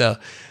capacity. So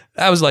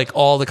that was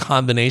all the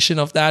combination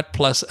of that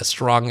plus a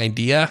strong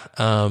idea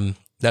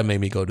that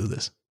made me go do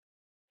this.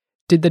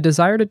 Did the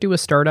desire to do a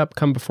startup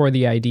come before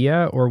the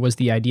idea, or was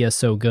the idea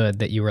so good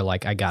that you were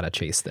I gotta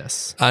chase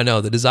this?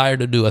 No, the desire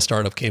to do a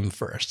startup came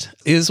first.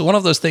 It's one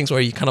of those things where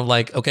you kind of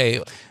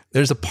okay,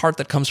 there's a part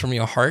that comes from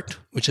your heart,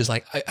 which is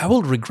I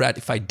will regret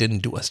if I didn't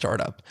do a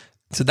startup.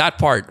 So that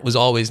part was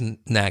always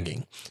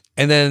nagging.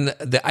 And then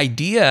the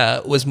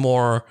idea was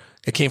more,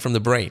 it came from the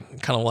brain,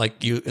 kind of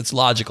it's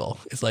logical.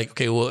 It's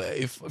okay, well,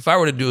 if I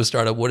were to do a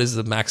startup, what is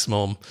the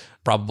maximum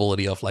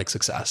probability of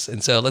success?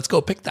 And so let's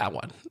go pick that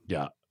one.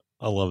 Yeah.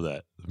 I love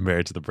that.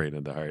 Married to the brain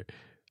and the heart.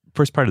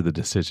 First part of the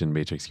decision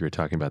matrix you were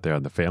talking about there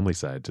on the family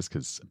side, just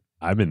because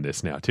I'm in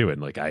this now too.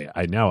 And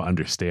I now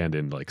understand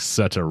in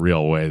such a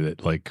real way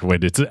that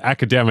when it's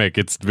academic,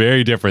 it's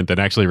very different than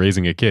actually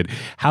raising a kid.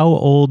 How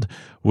old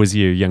was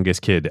your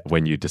youngest kid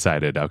when you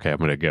decided, okay, I'm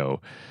going to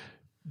go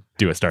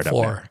do a startup?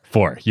 4.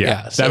 4.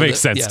 Yeah. So that makes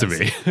sense to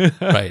me.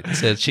 Right.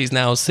 So she's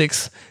now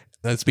 6.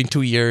 It's been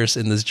 2 years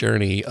in this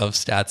journey of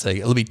Statsig.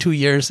 It'll be 2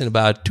 years in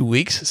about 2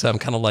 weeks. So I'm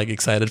kind of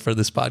excited for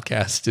this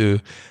podcast to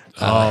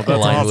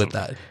align awesome. with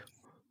that.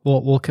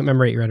 We'll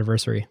commemorate your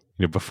anniversary.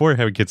 Before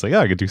having kids,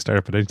 I could do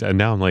startup, and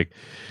now I'm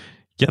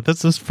yeah,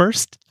 that's this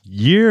first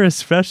year,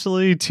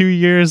 especially 2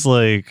 years.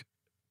 Yeah,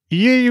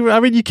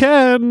 you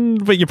can,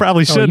 but you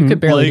probably shouldn't. You could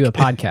barely do a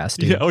podcast,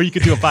 dude. Yeah, or you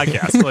could do a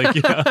podcast.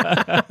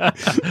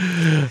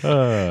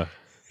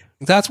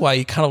 That's why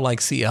you kind of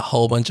see a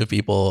whole bunch of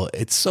people.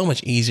 It's so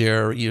much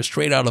easier. You're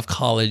straight out of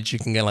college. You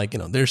can get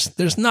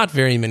there's not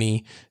very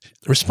many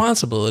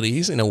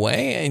responsibilities in a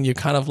way, and you're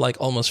kind of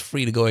almost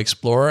free to go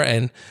explore,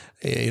 and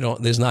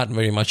there's not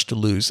very much to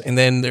lose. And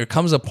then there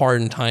comes a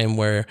part in time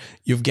where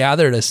you've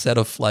gathered a set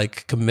of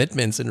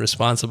commitments and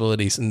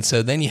responsibilities, and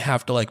so then you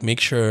have to make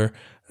sure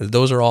that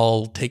those are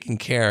all taken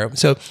care of.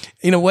 So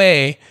in a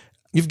way,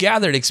 you've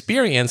gathered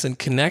experience and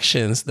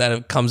connections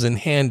that comes in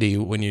handy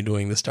when you're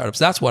doing the startups.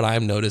 That's what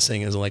I'm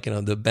noticing is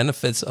the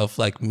benefits of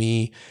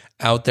me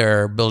out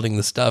there building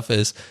the stuff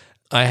is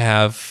I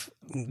have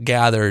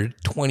gathered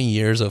 20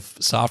 years of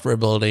software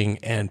building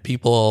and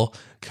people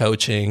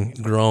coaching,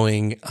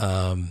 growing,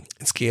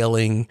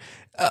 scaling,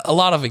 a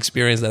lot of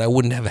experience that I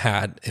wouldn't have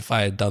had if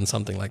I had done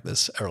something like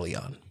this early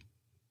on.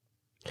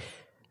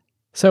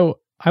 So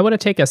I want to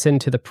take us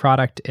into the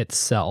product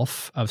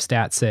itself of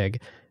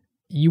Statsig.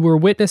 You were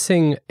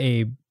witnessing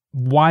a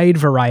wide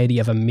variety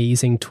of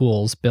amazing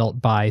tools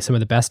built by some of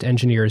the best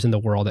engineers in the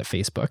world at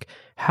Facebook.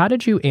 How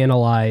did you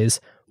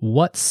analyze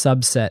what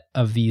subset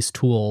of these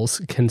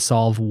tools can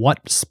solve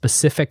what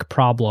specific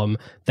problem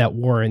that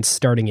warrants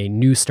starting a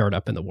new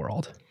startup in the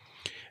world?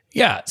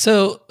 Yeah.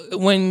 So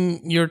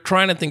when you're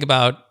trying to think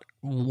about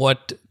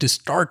what to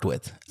start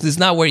with, this is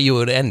not where you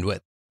would end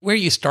with. Where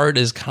you start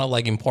is kind of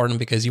like important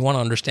because you want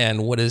to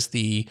understand what is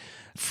the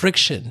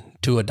friction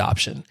to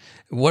adoption.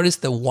 What is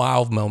the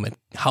wow moment?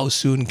 How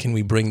soon can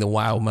we bring the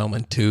wow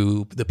moment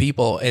to the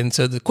people? And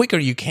so the quicker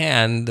you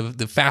can,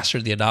 the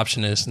faster the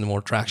adoption is and the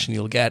more traction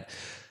you'll get.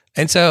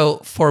 And so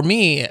for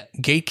me,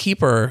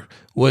 Gatekeeper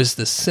was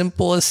the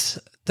simplest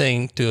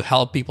thing to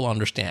help people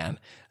understand,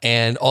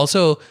 and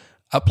also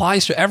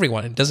applies to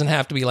everyone. It doesn't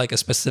have to be like a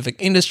specific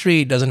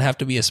industry. It doesn't have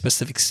to be a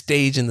specific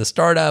stage in the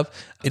startup.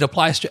 It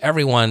applies to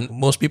everyone.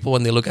 Most people,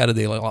 when they look at it,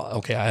 they're like, oh,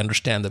 okay, I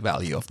understand the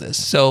value of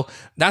this. So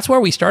that's where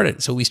we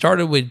started. So we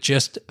started with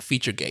just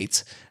feature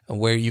gates,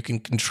 where you can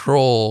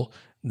control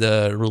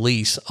the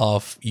release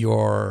of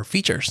your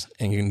features,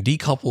 and you can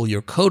decouple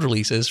your code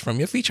releases from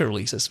your feature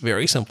releases.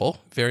 Very simple,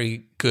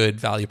 very good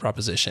value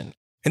proposition.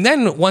 And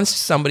then once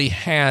somebody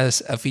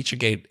has a feature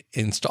gate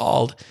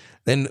installed,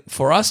 then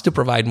for us to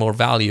provide more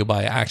value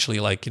by actually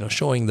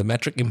showing the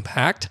metric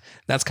impact,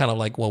 that's kind of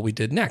like what we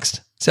did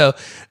next. So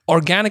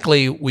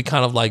organically, we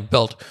kind of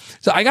built.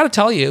 So I got to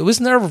tell you, it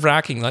was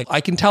nerve-wracking.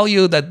 I can tell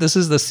you that this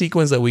is the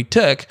sequence that we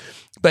took,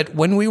 but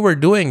when we were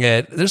doing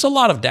it, there's a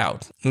lot of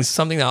doubt. It's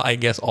something that I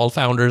guess all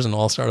founders and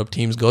all startup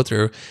teams go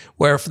through,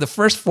 where for the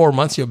first 4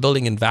 months, you're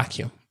building in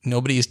vacuum.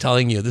 Nobody is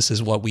telling you this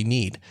is what we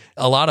need.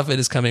 A lot of it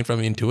is coming from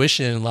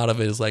intuition. A lot of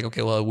it is like,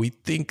 okay, well, we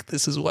think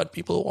this is what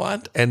people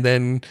want, and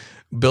then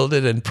build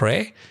it and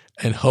pray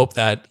and hope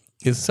that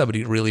if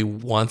somebody really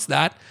wants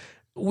that.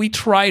 We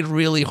tried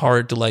really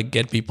hard to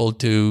get people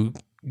to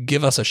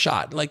give us a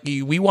shot.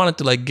 We wanted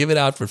to give it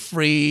out for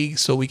free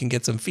so we can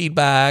get some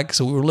feedback.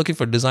 So we were looking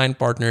for design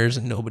partners,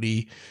 and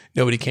nobody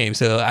came.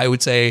 So I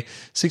would say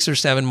 6 or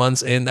 7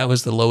 months in, that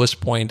was the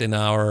lowest point in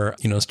our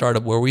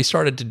startup, where we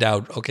started to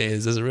doubt, okay,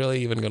 is this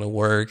really even going to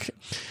work?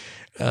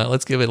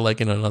 Let's give it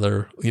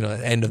another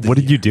end of the What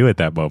did year. you do at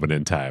that moment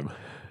in time?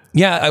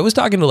 Yeah, I was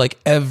talking to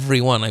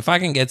everyone. If I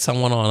can get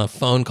someone on a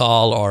phone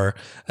call or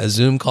a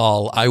Zoom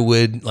call, I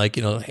would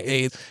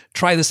hey,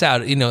 try this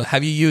out.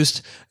 Have you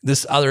used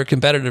this other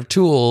competitive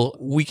tool?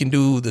 We can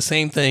do the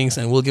same things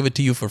and we'll give it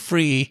to you for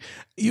free.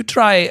 You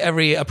try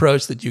every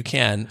approach that you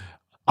can.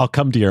 I'll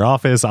come to your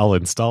office. I'll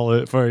install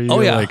it for you.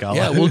 Oh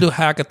yeah, we'll do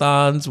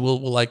hackathons.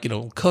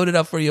 We'll code it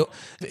up for you.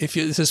 If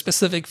it's a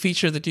specific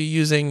feature that you're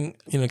using,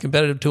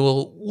 competitive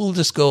tool, we'll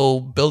just go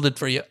build it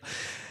for you.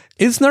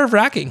 It's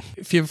nerve-wracking.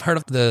 If you've heard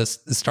of the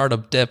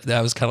startup dip,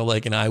 that was kind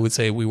of I would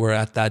say we were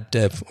at that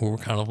dip. We were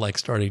kind of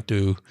starting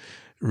to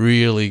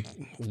really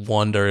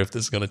wonder if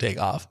this is going to take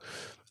off.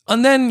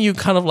 And then you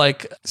kind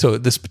of so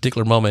at this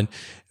particular moment,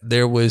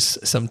 there was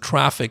some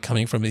traffic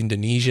coming from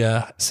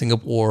Indonesia,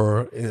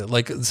 Singapore,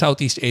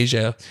 Southeast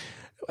Asia.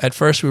 At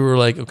first, we were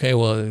okay,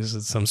 well, is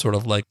it some sort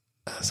of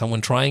someone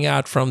trying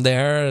out from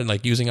there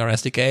and using our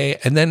SDK?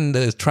 And then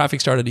the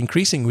traffic started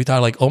increasing. We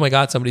thought oh my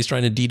God, somebody's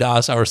trying to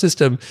DDoS our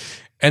system.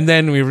 And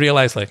then we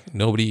realized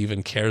nobody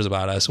even cares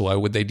about us. Why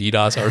would they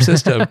DDoS our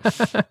system?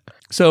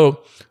 So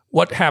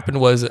what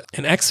happened was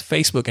an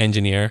ex-Facebook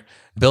engineer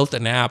built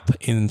an app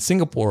in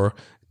Singapore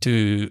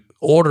to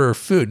order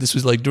food. This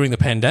was during the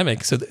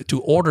pandemic. So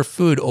to order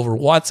food over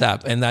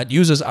WhatsApp, and that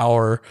uses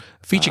our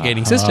feature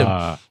gating system.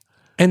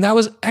 And that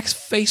was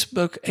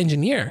ex-Facebook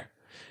engineer.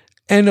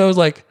 And I was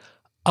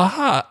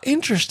aha,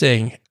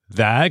 interesting.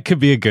 That could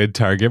be a good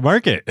target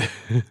market.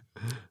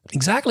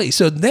 Exactly.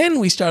 So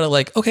then we started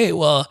okay,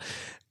 well,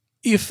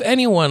 if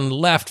anyone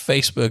left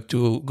Facebook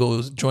to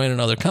go join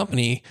another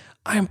company,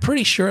 I'm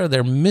pretty sure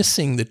they're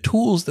missing the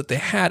tools that they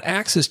had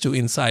access to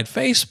inside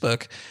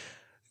Facebook.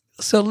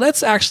 So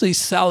let's actually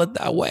sell it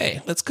that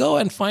way. Let's go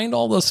and find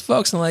all those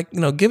folks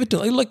and give it to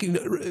them. Look, and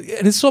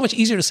it's so much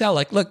easier to sell.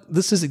 Look,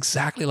 this is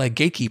exactly like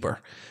Gatekeeper.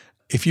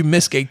 If you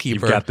miss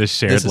Gatekeeper, You've got this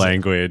shared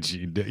language.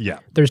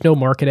 There's no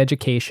market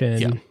education.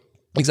 Yeah.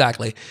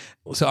 Exactly.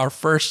 So our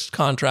first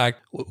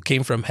contract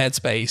came from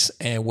Headspace,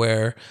 and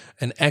where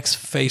an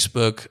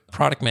ex-Facebook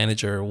product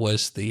manager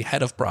was the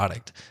head of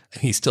product,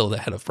 and he's still the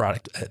head of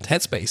product at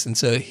Headspace. And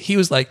so he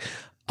was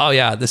oh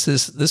yeah,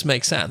 this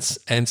makes sense.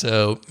 And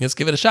so let's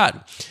give it a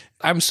shot.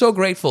 I'm so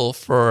grateful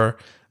for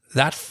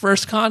that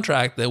first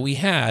contract that we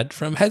had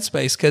from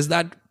Headspace, because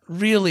that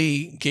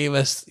really gave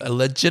us a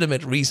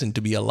legitimate reason to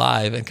be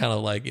alive and kind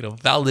of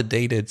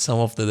validated some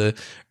of the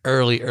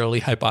early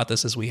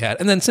hypotheses we had.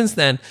 And then since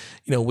then,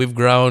 we've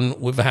grown.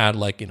 We've had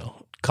a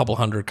couple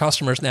hundred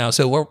customers now.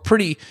 So we're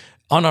pretty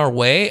on our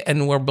way,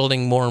 and we're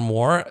building more and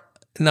more.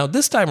 Now,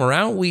 this time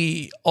around,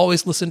 we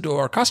always listen to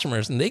our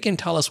customers, and they can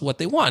tell us what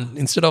they want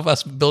instead of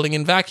us building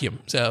in vacuum.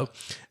 So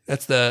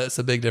that's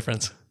the big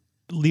difference.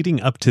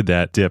 Leading up to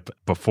that dip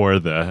before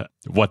the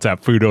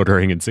WhatsApp food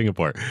ordering in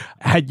Singapore,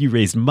 had you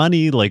raised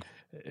money?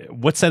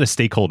 What set of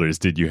stakeholders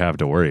did you have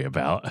to worry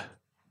about?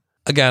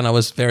 Again, I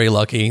was very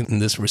lucky in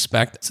this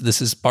respect. So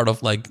this is part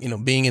of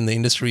being in the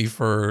industry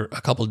for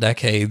a couple of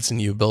decades, and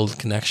you build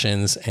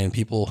connections and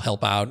people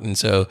help out. And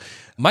so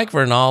Mike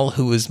Vernal,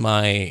 who was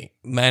my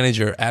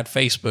manager at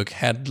Facebook,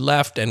 had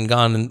left and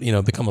gone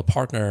and become a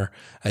partner,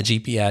 a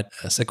GP at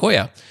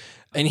Sequoia.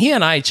 And he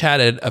and I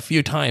chatted a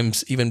few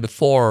times even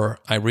before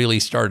I really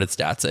started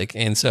Statsig.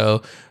 And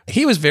so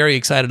he was very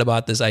excited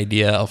about this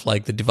idea of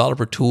like the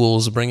developer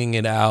tools, bringing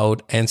it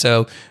out. And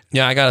so,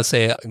 I got to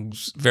say, I'm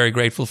very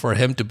grateful for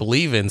him to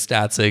believe in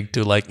Statsig,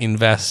 to like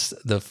invest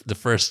the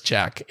first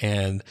check.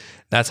 And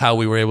that's how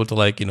we were able to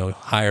like,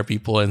 hire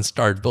people and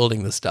start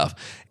building this stuff.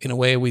 In a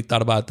way, we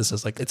thought about this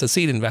as like, it's a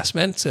seed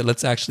investment. So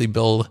let's actually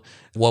build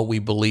what we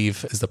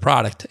believe is the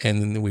product.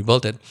 And then we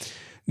built it.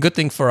 Good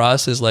thing for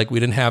us is like, we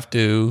didn't have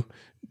to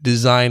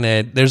design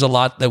it. There's a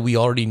lot that we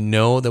already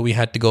know that we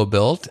had to go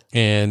build.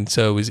 And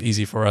so it was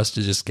easy for us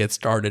to just get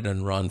started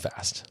and run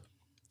fast.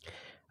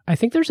 I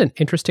think there's an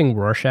interesting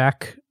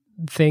Rorschach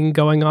thing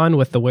going on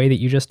with the way that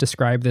you just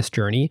described this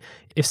journey.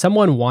 If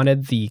someone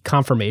wanted the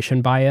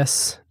confirmation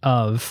bias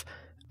of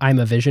I'm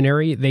a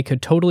visionary, they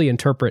could totally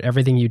interpret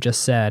everything you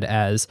just said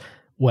as,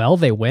 well,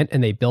 they went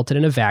and they built it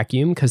in a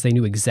vacuum because they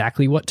knew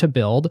exactly what to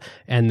build,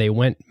 and they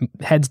went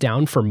heads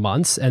down for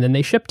months, and then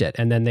they shipped it,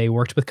 and then they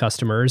worked with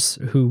customers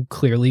who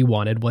clearly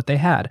wanted what they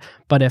had.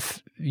 But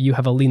if you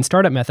have a lean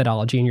startup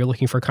methodology and you're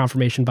looking for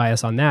confirmation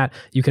bias on that,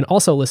 you can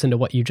also listen to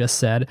what you just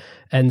said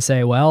and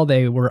say, well,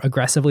 they were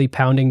aggressively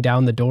pounding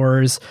down the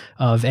doors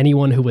of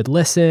anyone who would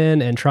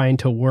listen and trying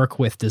to work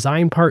with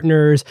design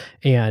partners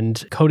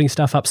and coding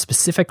stuff up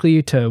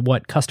specifically to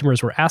what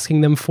customers were asking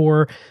them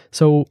for.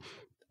 So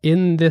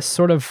in this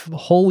sort of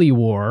holy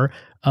war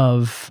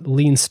of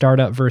lean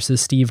startup versus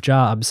Steve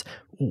Jobs,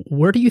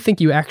 where do you think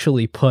you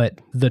actually put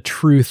the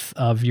truth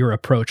of your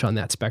approach on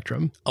that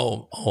spectrum?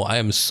 Oh, I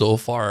am so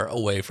far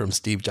away from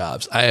Steve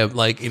Jobs. I am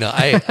like, no.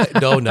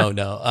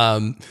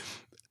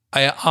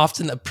 I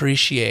often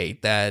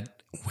appreciate that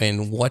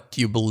when what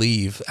you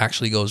believe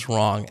actually goes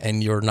wrong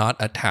and you're not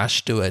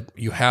attached to it,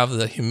 you have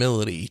the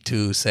humility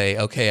to say,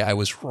 okay, I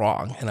was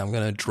wrong and I'm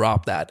going to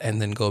drop that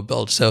and then go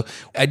build. So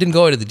I didn't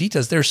go into the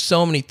details. There's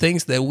so many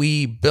things that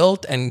we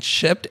built and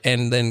shipped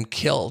and then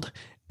killed,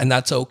 and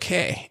that's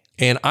okay.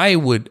 And I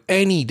would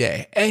any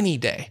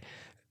day,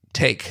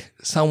 take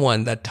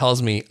someone that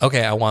tells me,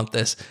 okay, I want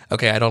this.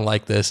 Okay, I don't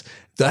like this.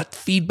 That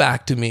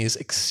feedback to me is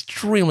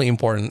extremely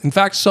important. In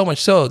fact, so much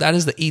so, that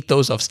is the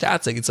ethos of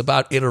Statsig. It's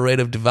about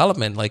iterative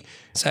development. Like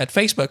at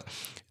Facebook,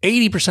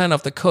 80%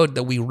 of the code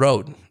that we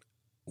wrote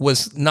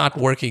was not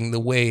working the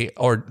way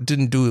or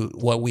didn't do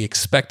what we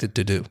expected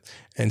to do.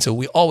 And so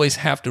we always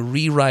have to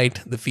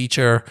rewrite the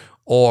feature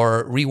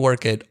or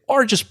rework it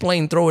or just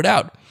plain throw it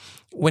out.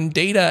 When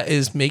data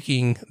is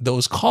making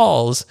those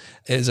calls,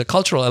 is a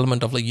cultural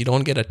element of like, you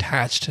don't get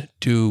attached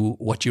to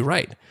what you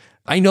write.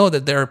 I know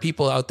that there are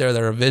people out there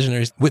that are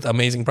visionaries with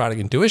amazing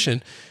product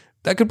intuition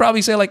that could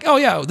probably say like, oh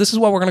yeah, this is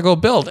what we're going to go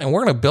build. And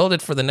we're going to build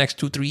it for the next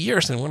 2-3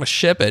 years and we're going to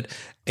ship it.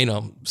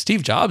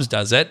 Steve Jobs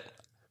does it.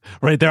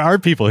 Right. There are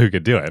people who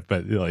could do it,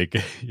 but like,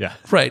 yeah.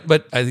 Right.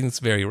 But I think it's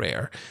very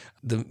rare.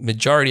 The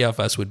majority of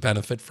us would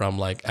benefit from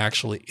like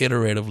actually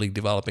iteratively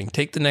developing.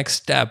 Take the next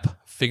step,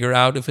 figure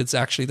out if it's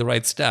actually the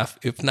right step.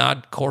 If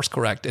not, course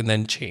correct, and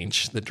then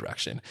change the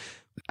direction.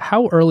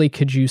 How early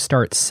could you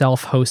start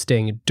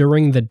self-hosting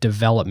during the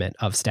development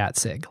of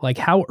Statsig? Like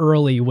how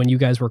early when you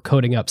guys were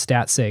coding up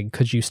Statsig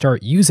could you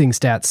start using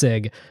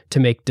Statsig to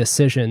make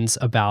decisions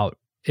about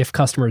if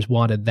customers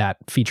wanted that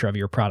feature of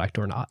your product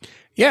or not?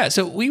 Yeah,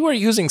 so we were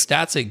using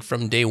Statsig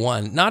from day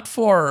one, not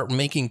for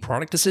making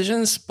product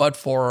decisions, but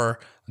for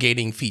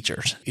gating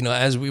features.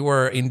 As we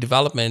were in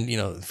development,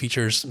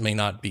 features may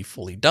not be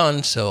fully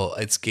done, so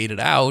it's gated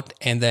out,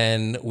 and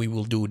then we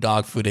will do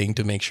dogfooding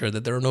to make sure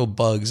that there are no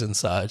bugs and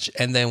such,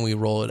 and then we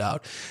roll it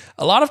out.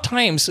 A lot of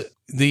times,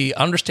 the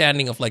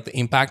understanding of like the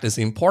impact is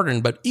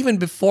important, but even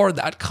before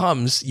that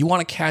comes, you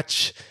want to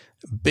catch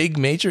big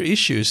major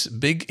issues,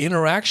 big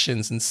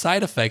interactions and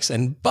side effects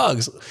and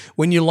bugs.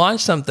 When you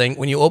launch something,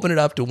 when you open it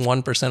up to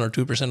 1% or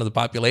 2% of the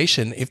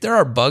population, if there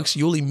are bugs,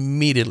 you'll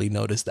immediately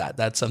notice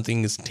that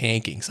something is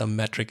tanking, some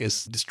metric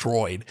is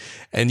destroyed,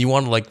 and you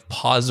want to like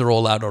pause the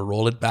rollout or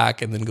roll it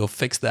back and then go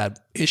fix that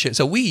issue.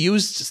 So we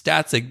used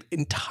Statsig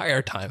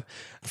entire time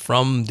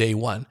from day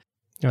one.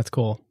 That's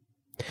cool.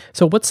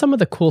 So what's some of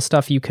the cool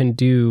stuff you can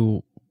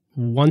do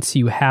once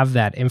you have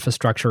that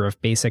infrastructure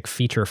of basic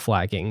feature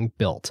flagging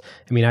built?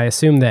 I mean, I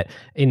assume that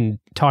in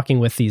talking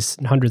with these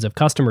hundreds of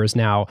customers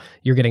now,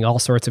 you're getting all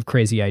sorts of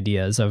crazy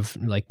ideas of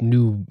like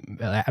new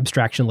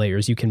abstraction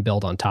layers you can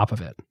build on top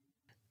of it.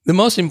 The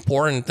most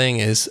important thing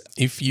is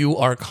if you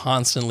are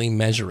constantly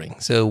measuring.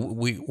 So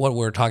what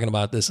we're talking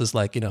about this is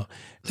like,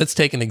 let's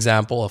take an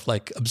example of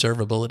like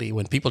observability.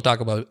 When people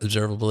talk about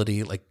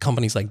observability, like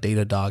companies like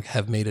Datadog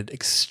have made it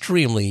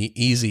extremely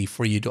easy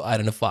for you to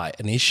identify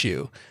an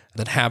issue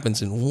that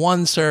happens in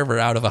one server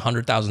out of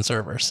 100,000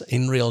 servers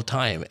in real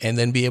time, and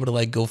then be able to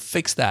like go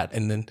fix that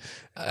and then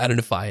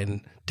identify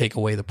and take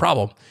away the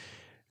problem.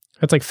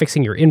 It's like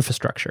fixing your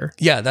infrastructure.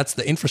 Yeah, that's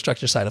the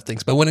infrastructure side of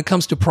things. But when it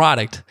comes to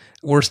product,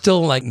 we're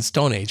still like in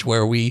Stone Age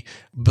where we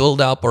build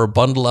up or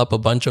bundle up a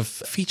bunch of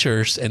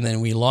features and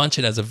then we launch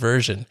it as a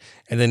version.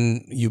 And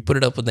then you put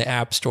it up in the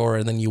App Store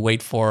and then you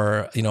wait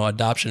for,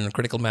 adoption and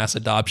critical mass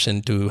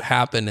adoption to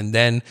happen. And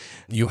then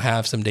you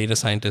have some data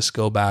scientists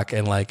go back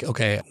and like,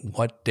 okay,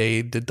 what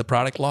day did the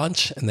product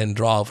launch? And then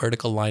draw a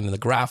vertical line in the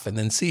graph and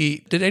then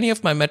see, did any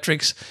of my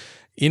metrics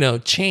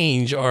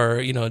change or,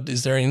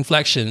 is there an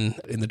inflection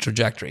in the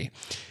trajectory?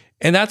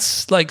 And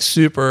that's like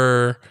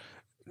super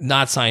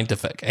not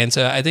scientific. And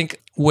so I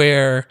think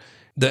where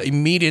the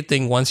immediate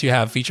thing once you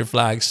have feature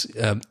flags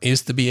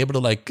is to be able to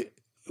like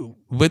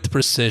with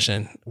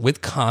precision,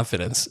 with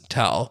confidence,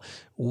 tell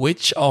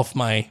which of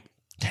my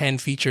 10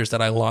 features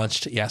that I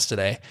launched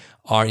yesterday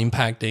are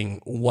impacting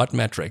what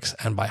metrics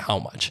and by how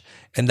much.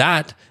 And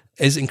that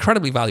is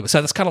incredibly valuable. So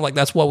that's kind of like,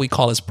 that's what we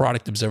call as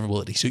product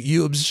observability. So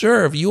you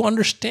observe, you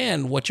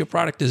understand what your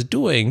product is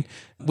doing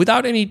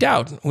without any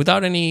doubt,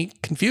 without any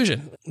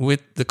confusion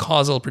with the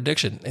causal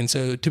prediction. And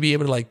so to be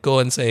able to like go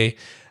and say,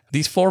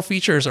 these 4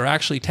 features are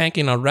actually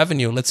tanking on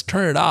revenue, let's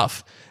turn it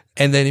off.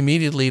 And then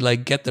immediately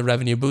like get the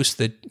revenue boost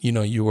that,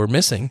 you were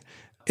missing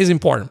is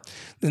important.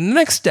 The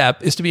next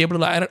step is to be able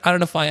to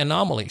identify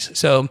anomalies.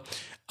 So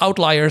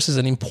outliers is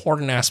an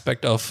important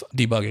aspect of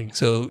debugging.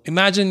 So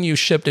imagine you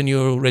shipped a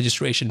new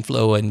registration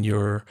flow and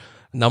your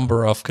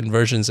number of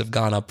conversions have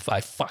gone up by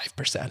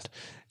 5%.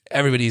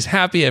 Everybody's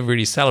happy,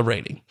 everybody's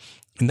celebrating.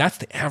 And that's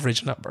the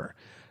average number.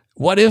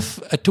 What if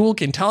a tool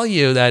can tell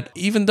you that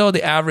even though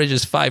the average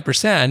is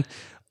 5%,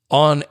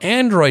 on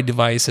Android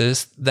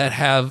devices that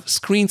have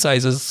screen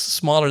sizes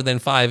smaller than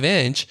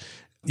 5-inch,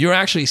 you're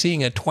actually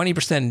seeing a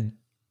 20%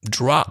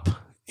 drop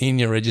in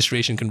your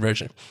registration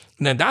conversion.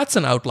 Now that's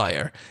an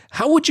outlier.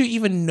 How would you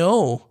even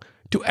know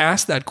to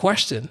ask that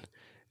question?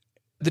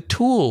 The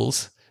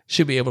tools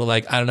should be able to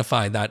like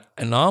identify that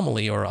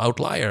anomaly or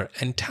outlier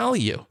and tell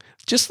you.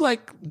 Just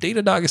like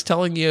Datadog is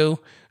telling you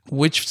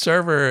which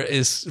server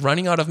is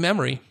running out of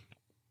memory,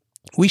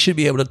 we should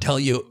be able to tell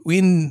you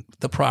in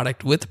the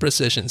product with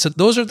precision. So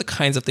those are the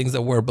kinds of things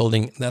that we're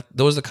building.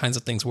 Those are the kinds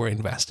of things we're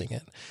investing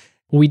in.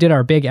 When we did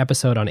our big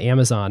episode on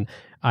Amazon,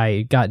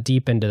 I got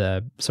deep into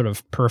the sort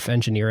of perf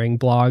engineering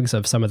blogs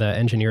of some of the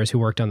engineers who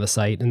worked on the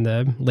site in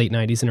the late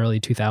 90s and early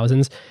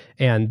 2000s.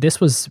 And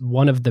this was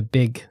one of the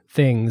big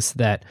things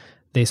that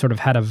they sort of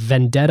had a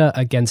vendetta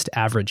against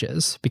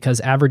averages because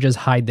averages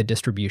hide the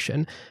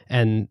distribution.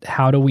 And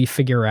how do we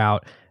figure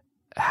out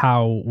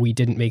how we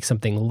didn't make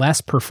something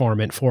less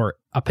performant for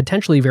a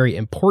potentially very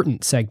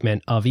important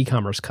segment of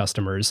e-commerce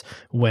customers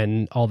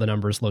when all the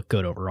numbers look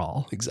good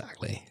overall?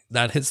 Exactly.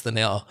 That hits the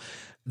nail.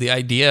 The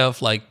idea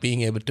of like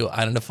being able to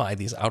identify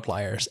these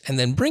outliers and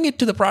then bring it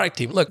to the product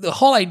team. Look, the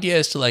whole idea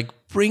is to like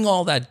bring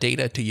all that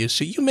data to you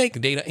so you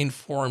make data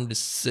informed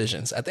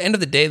decisions. At the end of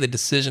the day, the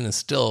decision is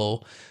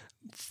still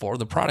for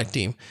the product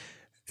team.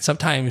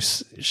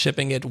 Sometimes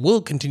shipping it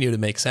will continue to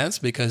make sense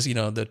because,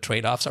 the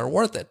trade-offs are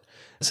worth it.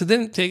 So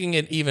then taking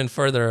it even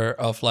further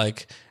of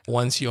like,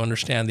 once you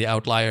understand the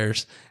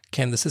outliers,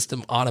 can the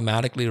system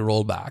automatically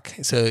roll back?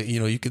 So,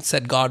 you can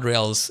set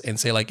guardrails and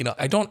say like,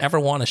 I don't ever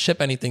want to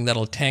ship anything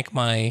that'll tank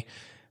my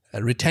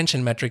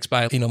retention metrics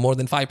by, more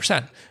than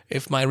 5%.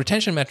 If my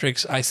retention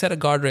metrics, I set a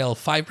guardrail,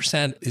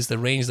 5% is the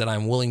range that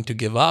I'm willing to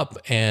give up.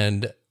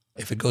 And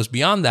if it goes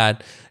beyond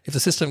that, if the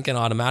system can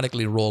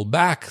automatically roll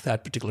back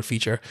that particular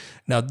feature,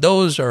 now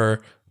those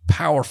are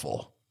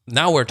powerful.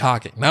 Now we're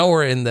talking. Now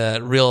we're in the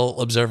real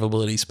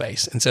observability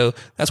space. And so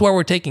that's why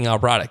we're taking our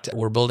product.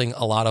 We're building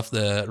a lot of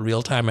the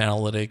real-time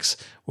analytics.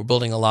 We're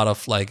building a lot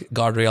of like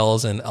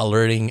guardrails and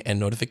alerting and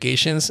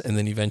notifications. And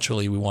then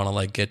eventually we want to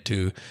like get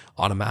to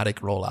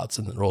automatic rollouts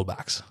and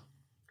rollbacks.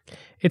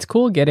 It's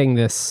cool getting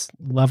this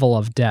level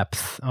of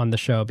depth on the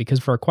show because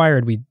for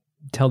Acquired, we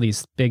tell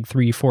these big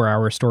 3-4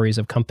 hour stories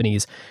of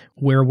companies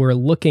where we're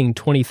looking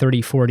 20,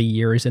 30, 40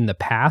 years in the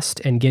past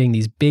and getting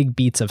these big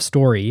beats of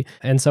story.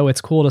 And so it's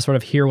cool to sort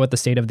of hear what the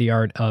state of the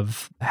art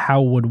of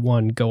how would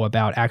one go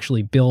about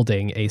actually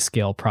building a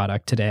scale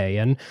product today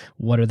and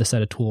what are the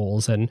set of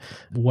tools and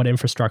what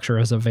infrastructure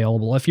is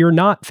available if you're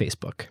not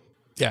Facebook.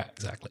 Yeah,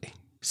 exactly.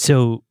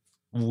 So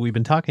we've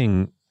been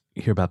talking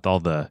here about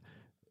all the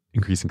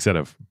increasing set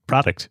of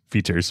product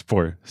features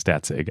for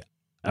Statsig.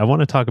 I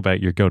want to talk about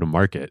your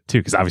go-to-market too,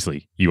 because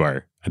obviously you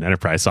are an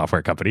enterprise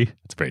software company.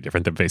 It's very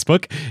different than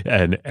Facebook.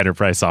 And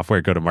enterprise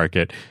software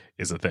go-to-market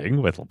is a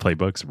thing with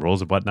playbooks,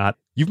 rules, and whatnot.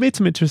 You've made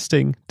some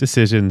interesting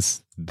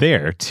decisions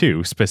there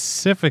too.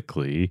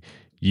 Specifically,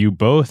 you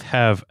both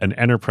have an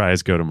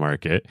enterprise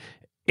go-to-market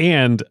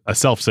and a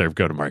self-serve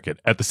go-to-market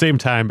at the same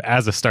time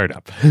as a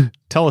startup.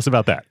 Tell us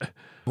about that.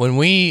 When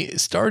we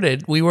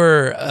started, we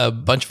were a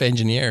bunch of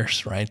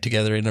engineers, right,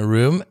 together in a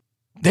room.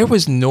 There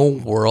was no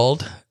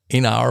world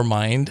in our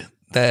mind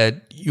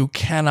that you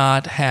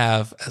cannot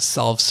have a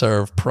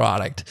self-serve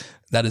product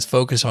that is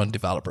focused on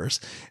developers.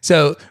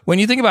 So when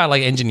you think about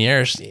like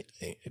engineers,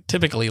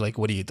 typically, like,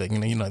 what do you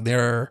think?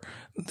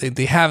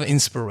 They have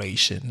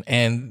inspiration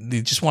and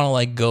they just want to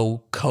like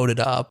go code it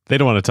up. They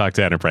don't want to talk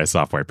to enterprise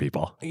software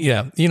people.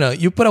 Yeah.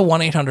 You put a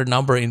 1-800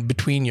 number in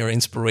between your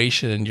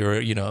inspiration and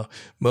your,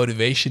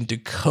 motivation to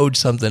code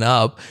something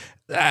up.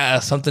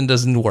 Something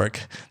doesn't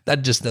work.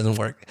 That just doesn't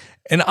work.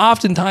 And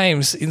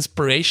oftentimes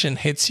inspiration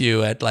hits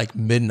you at like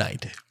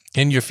midnight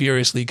and you're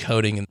furiously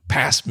coding and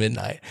past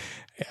midnight.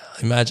 Yeah,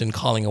 imagine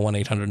calling a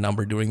 1-800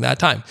 number during that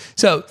time.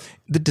 So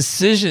the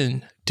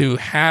decision to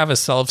have a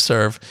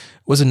self-serve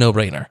was a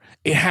no-brainer.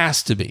 It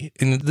has to be.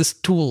 And this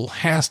tool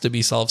has to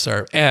be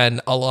self-serve.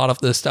 And a lot of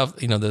the stuff,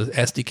 the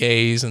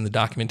SDKs and the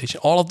documentation,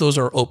 all of those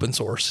are open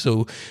source.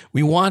 So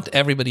we want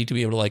everybody to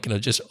be able to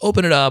just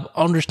open it up,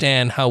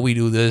 understand how we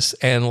do this,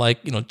 and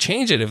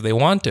change it if they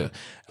want to.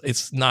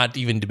 It's not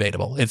even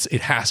debatable.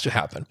 It has to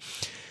happen.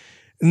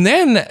 And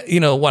then,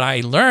 what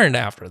I learned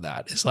after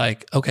that is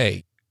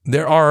okay,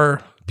 there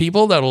are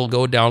people that will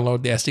go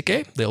download the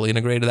SDK. They'll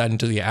integrate that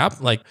into the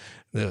app, like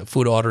the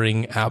food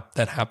ordering app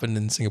that happened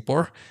in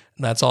Singapore.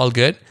 That's all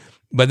good.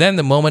 But then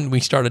the moment we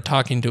started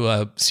talking to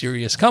a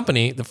serious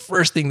company, the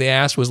first thing they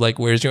asked was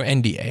where's your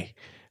NDA?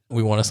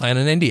 We want to sign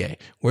an NDA.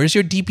 Where's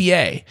your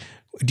DPA?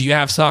 Do you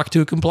have SOC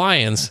 2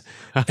 compliance?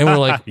 And we're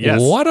like, yes.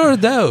 What are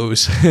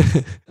those?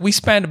 We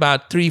spent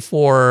about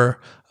 3-4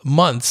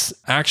 months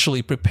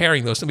actually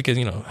preparing those because,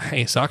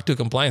 hey, SOC 2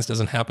 compliance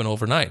doesn't happen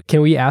overnight.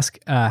 Can we ask,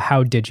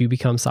 how did you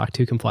become SOC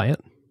 2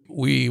 compliant?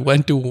 We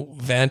went to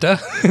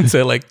Vanta and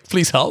said,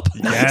 please help.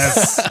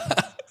 Yes.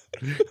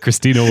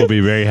 Christina will be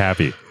very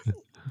happy.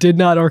 Did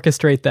not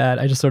orchestrate that.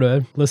 I just sort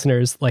of,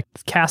 listeners,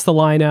 cast the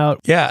line out.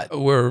 Yeah,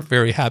 we're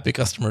very happy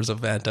customers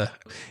of Vanta.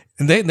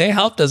 And they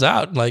helped us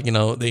out.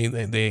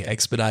 They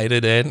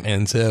expedited it.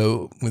 And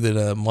so within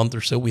a month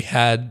or so, we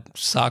had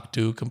SOC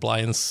 2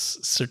 compliance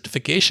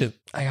certification.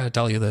 I got to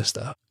tell you this,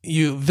 though.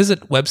 You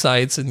visit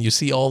websites and you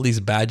see all these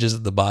badges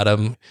at the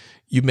bottom.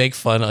 You make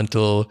fun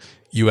until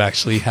you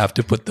actually have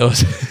to put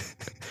those...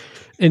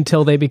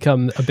 Until they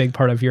become a big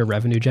part of your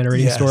revenue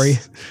generating story.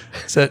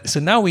 So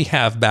now we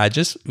have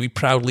badges. We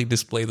proudly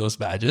display those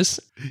badges.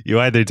 You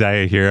either die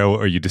a hero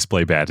or you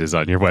display badges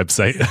on your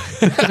website.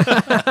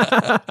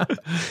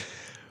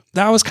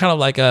 That was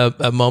kind of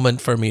a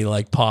moment for me,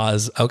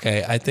 pause.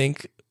 Okay, I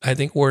think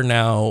we're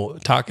now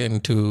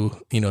talking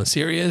to,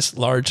 serious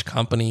large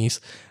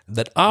companies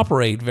that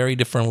operate very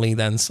differently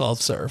than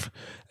self-serve.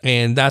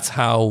 And that's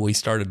how we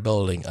started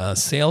building a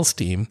sales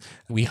team.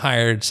 We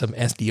hired some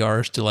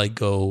SDRs to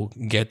go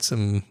get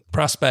some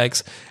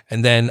prospects.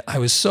 And then I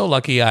was so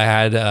lucky I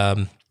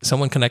had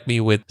someone connect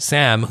me with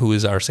Sam, who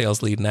is our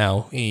sales lead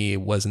now. He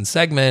was in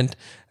Segment.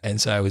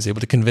 And so I was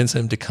able to convince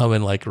him to come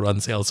and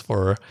run sales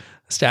for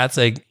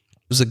Statsig.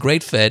 It was a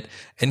great fit,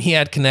 and he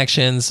had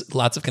connections,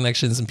 lots of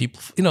connections, and people,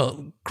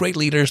 great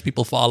leaders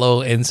people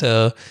follow. And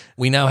so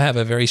we now have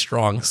a very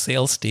strong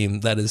sales team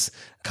that is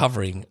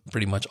covering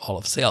pretty much all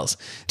of sales.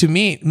 To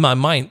me, in my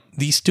mind,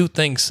 these two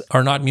things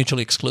are not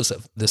mutually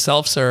exclusive. The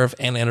self-serve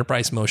and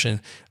enterprise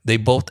motion, they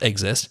both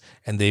exist,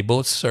 and they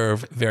both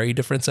serve very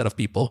different set of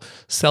people.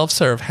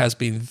 Self-serve has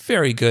been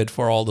very good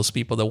for all those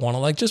people that want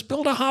to just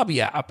build a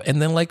hobby app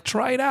and then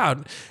try it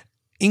out,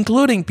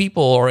 including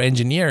people or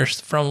engineers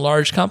from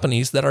large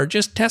companies that are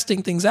just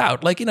testing things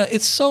out.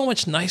 It's so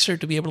much nicer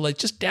to be able to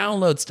just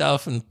download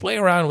stuff and play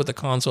around with the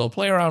console,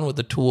 play around with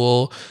the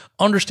tool,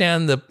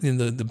 understand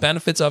the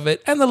benefits of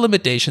it and the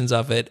limitations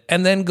of it,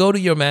 and then go to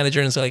your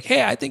manager and say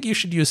hey, I think you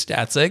should use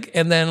Statsig.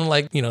 And then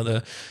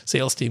the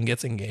sales team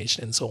gets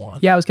engaged and so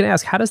on. Yeah, I was going to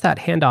ask, how does that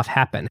handoff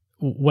happen?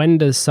 When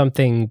does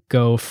something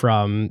go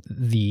from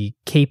the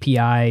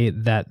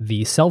KPI that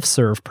the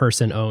self-serve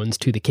person owns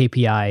to the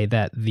KPI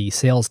that the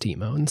sales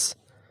team owns?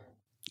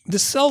 The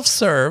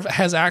self-serve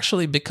has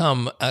actually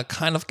become a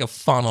kind of a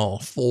funnel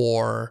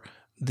for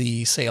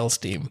the sales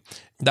team.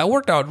 That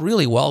worked out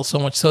really well, so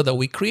much so that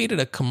we created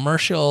a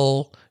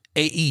commercial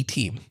AE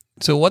team.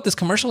 So what this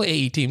commercial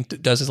AE team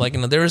does is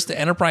there's the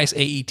enterprise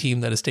AE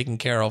team that is taking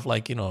care of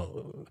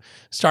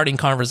starting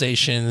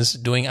conversations,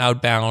 doing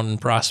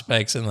outbound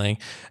prospects and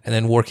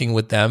then working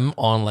with them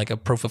on a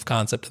proof of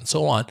concept and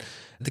so on.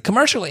 The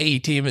commercial AE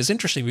team is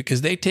interesting because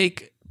they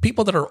take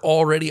people that are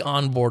already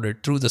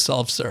onboarded through the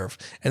self-serve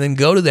and then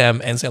go to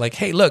them and say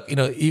hey, look,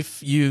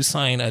 if you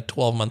sign a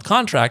 12-month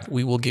contract,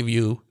 we will give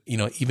you,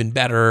 even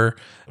better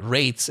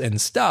rates and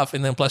stuff.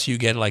 And then plus you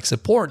get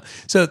support.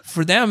 So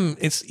for them,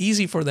 it's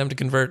easy for them to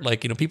convert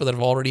people that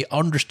have already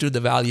understood the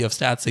value of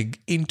Statsig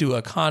into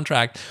a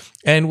contract.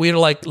 And we're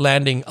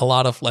landing a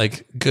lot of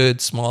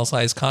good small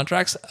size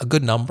contracts, a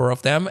good number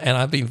of them. And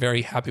I've been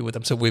very happy with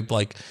them. So we've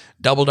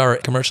doubled our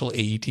commercial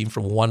AE team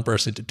from 1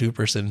 person to 2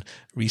 person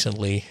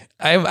recently.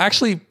 I'm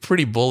actually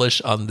pretty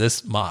bullish on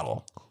this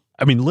model.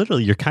 I mean,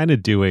 literally, you're kind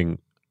of doing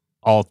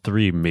all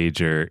 3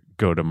 major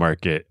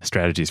go-to-market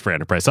strategies for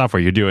enterprise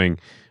software. You're doing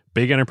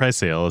big enterprise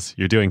sales,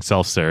 you're doing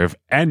self-serve,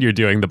 and you're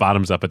doing the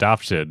bottoms-up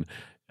adoption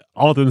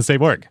all within the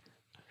same org.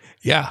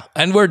 Yeah.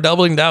 And we're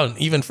doubling down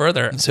even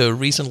further. So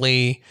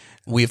recently,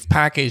 we've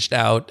packaged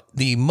out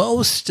the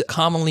most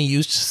commonly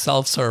used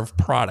self-serve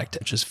product,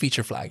 which is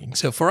feature flagging.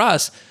 So for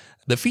us,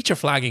 the feature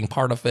flagging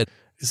part of it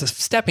is a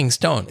stepping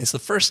stone. It's the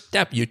first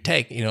step you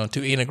take,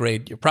 to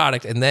integrate your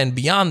product. And then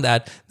beyond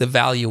that, the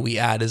value we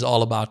add is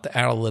all about the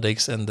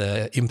analytics and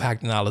the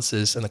impact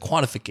analysis and the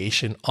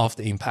quantification of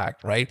the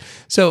impact, right?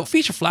 So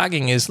feature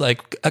flagging is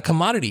like a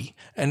commodity.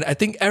 And I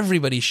think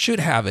everybody should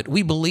have it.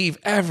 We believe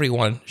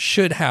everyone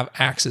should have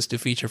access to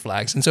feature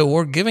flags. And so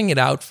we're giving it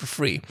out for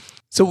free.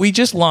 So we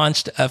just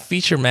launched a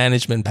feature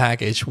management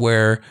package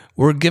where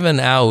we're giving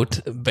out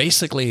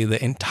basically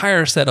the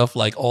entire set of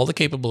like all the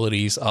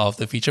capabilities of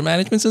the feature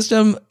management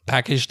system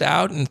packaged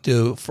out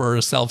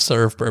for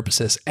self-serve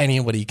purposes.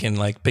 Anybody can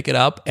like pick it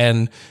up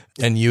and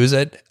use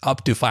it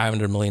up to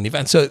 500 million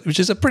events. So which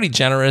is a pretty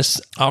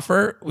generous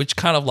offer, which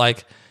kind of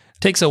like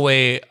takes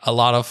away a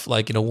lot of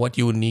like, what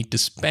you would need to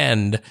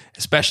spend,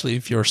 especially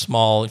if you're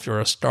small, if you're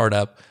a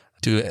startup,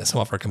 to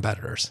some of our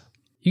competitors.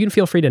 You can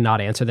feel free to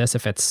not answer this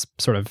if it's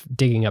sort of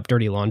digging up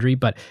dirty laundry,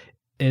 but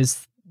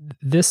is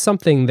this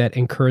something that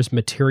incurs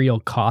material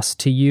cost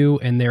to you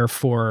and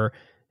therefore,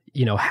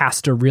 has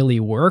to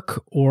really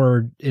work?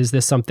 Or is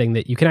this something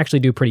that you can actually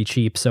do pretty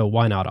cheap, so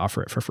why not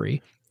offer it for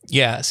free?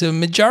 Yeah, so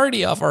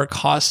majority of our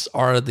costs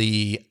are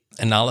the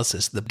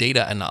analysis, the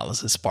data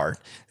analysis part.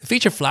 The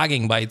feature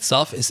flagging by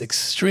itself is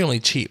extremely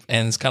cheap.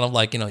 And it's kind of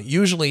like,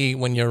 usually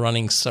when you're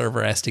running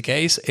server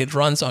SDKs, it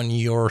runs on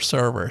your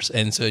servers.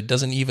 And so it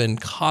doesn't even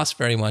cost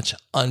very much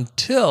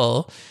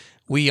until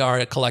we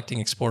are collecting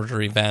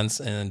exposure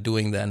events and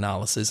doing the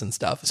analysis and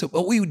stuff. So,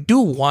 but we do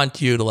want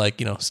you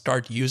to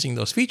start using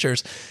those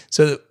features.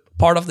 So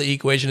part of the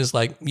equation is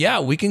like,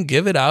 yeah, we can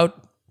give it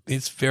out.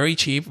 It's very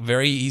cheap,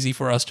 very easy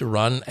for us to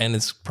run. And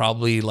it's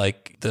probably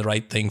like the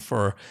right thing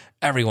for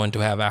everyone to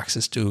have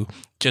access to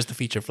just the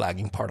feature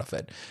flagging part of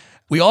it.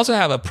 We also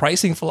have a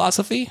pricing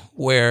philosophy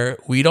where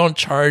we don't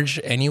charge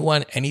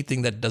anyone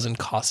anything that doesn't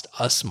cost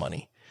us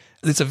money.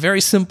 It's a very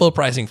simple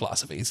pricing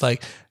philosophy. It's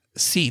like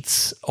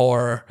seats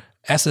or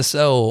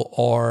SSO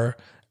or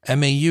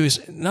MAUs.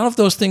 None of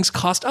those things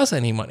cost us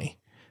any money.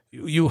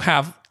 You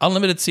have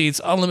unlimited seats,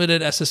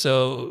 unlimited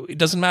SSO. It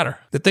doesn't matter.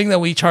 The thing that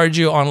we charge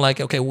you on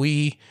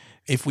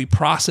if we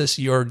process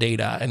your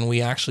data and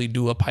we actually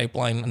do a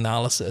pipeline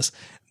analysis,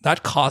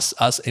 that costs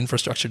us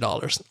infrastructure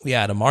dollars. We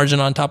add a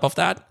margin on top of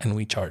that and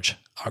we charge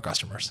our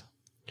customers.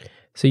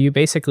 So you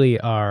basically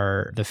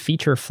the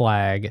feature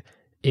flag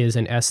is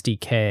an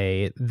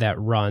SDK that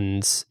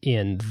runs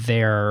in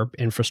their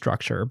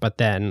infrastructure, but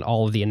then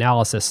all of the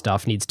analysis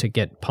stuff needs to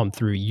get pumped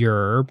through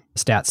your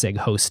Statsig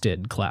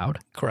hosted cloud.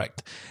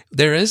 Correct.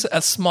 There is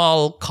a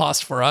small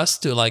cost for us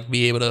to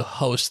be able to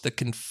host the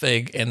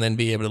config and then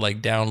be able to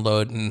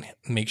download and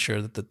make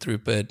sure that the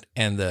throughput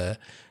and the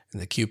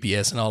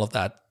QPS and all of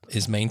that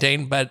is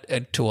maintained,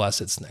 but to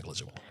us, it's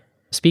negligible.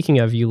 Speaking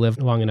of you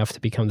lived long enough to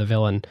become the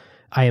villain,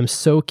 I am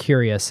so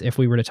curious if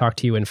we were to talk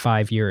to you in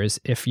 5 years,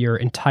 if your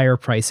entire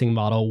pricing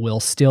model will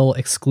still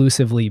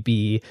exclusively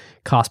be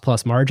cost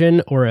plus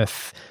margin, or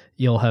if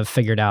you'll have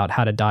figured out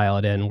how to dial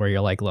it in where you're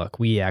like, look,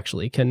 we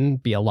actually can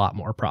be a lot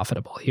more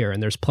profitable here.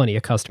 And there's plenty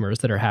of customers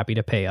that are happy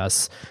to pay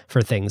us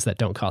for things that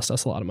don't cost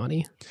us a lot of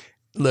money.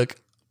 Look,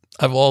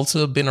 I've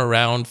also been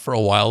around for a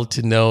while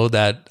to know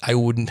that I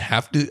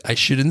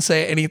shouldn't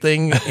say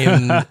anything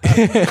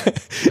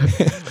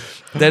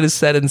that is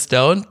set in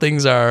stone.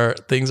 Things are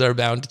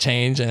bound to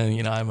change,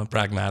 and I'm a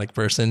pragmatic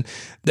person.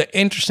 The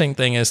interesting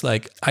thing is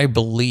I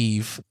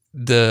believe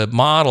the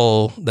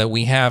model that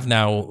we have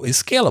now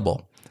is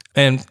scalable.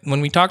 And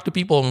when we talk to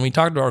people, when we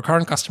talk to our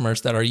current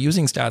customers that are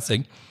using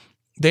Statsig,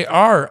 they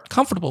are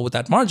comfortable with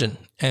that margin,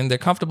 and they're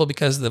comfortable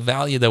because the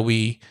value that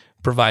we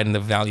provide and the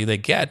value they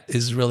get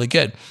is really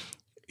good.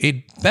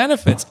 It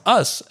benefits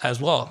us as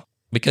well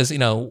because,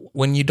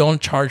 when you don't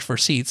charge for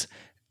seats,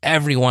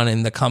 everyone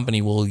in the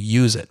company will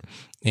use it.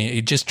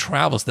 It just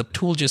travels. The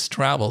tool just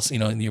travels.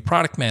 Your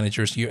product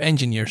managers, your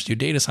engineers, your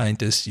data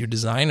scientists, your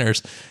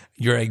designers,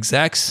 your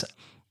execs.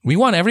 We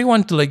want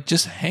everyone to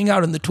just hang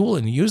out in the tool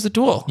and use the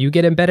tool. You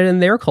get embedded in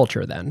their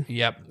culture then.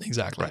 Yep,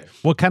 exactly. Right.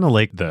 Well, kind of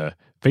like the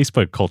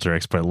Facebook culture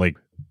expert,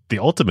 the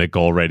ultimate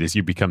goal, right, is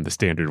you become the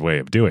standard way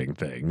of doing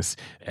things.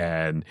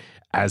 And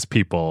as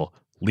people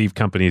leave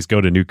companies,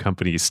 go to new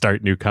companies,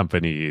 start new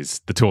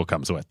companies, the tool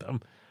comes with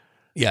them.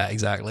 Yeah,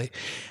 exactly.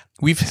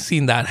 We've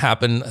seen that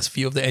happen. A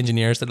few of the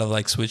engineers that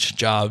have switched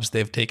jobs,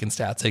 they've taken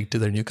Statsig to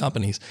their new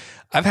companies.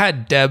 I've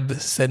had Deb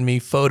send me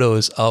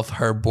photos of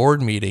her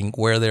board meeting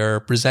where they're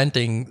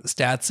presenting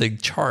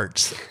Statsig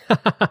charts.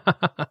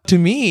 To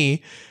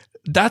me,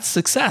 that's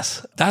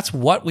success. That's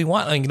what we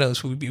want.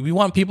 So we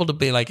want people to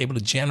be able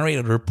to generate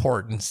a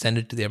report and send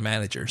it to their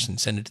managers and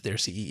send it to their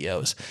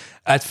CEOs.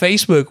 At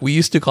Facebook, we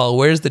used to call,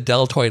 where's the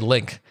deltoid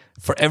link?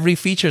 For every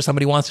feature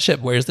somebody wants to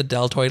ship, where's the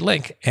deltoid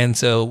link? And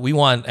so we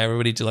want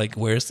everybody to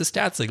where's the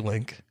Statsig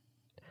link?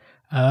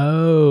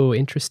 Oh,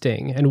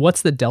 interesting. And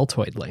what's the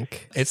deltoid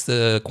link? It's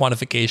the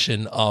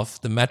quantification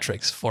of the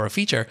metrics for a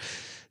feature.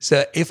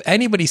 So if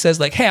anybody says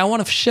like, hey, I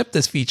want to ship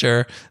this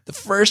feature, the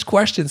first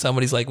question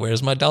somebody's like,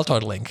 where's my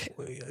deltoid link?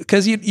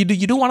 Because you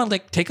do want to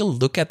like take a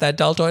look at that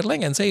deltoid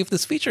link and say, if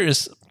this feature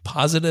is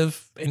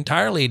positive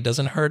entirely, it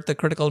doesn't hurt the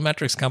critical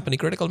metrics, company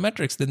critical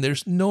metrics, then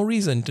there's no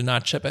reason to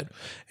not ship it.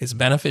 It's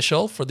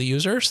beneficial for the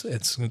users.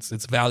 It's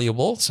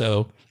valuable.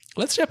 So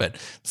let's ship it.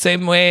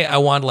 Same way I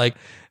want like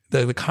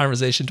the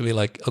conversation to be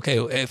like, okay,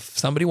 if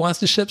somebody wants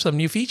to ship some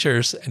new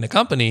features in a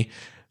company,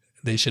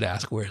 they should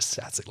ask, where's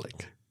Statsig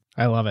link?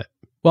 I love it.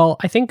 Well,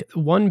 I think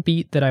one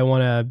beat that I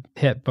want to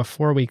hit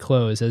before we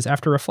close is,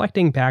 after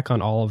reflecting back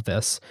on all of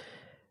this,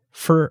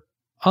 for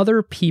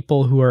other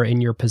people who are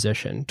in your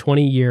position,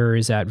 20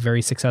 years at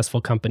very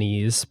successful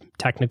companies,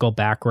 technical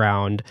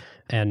background,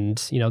 and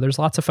there's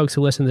lots of folks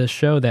who listen to this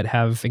show that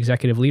have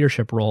executive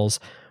leadership roles.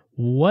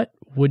 What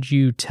would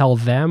you tell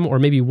them, or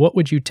maybe what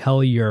would you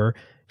tell your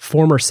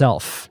former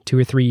self 2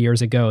 or 3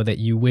 years ago that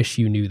you wish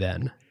you knew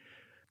then?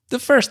 The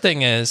first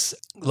thing is,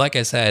 like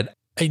I said,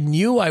 I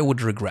knew I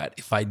would regret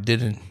if I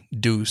didn't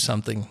do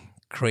something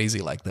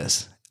crazy like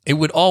this. It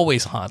would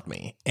always haunt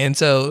me. And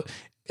so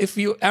if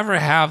you ever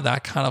have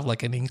that kind of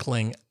like an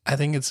inkling, I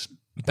think it's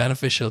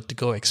beneficial to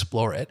go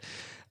explore it.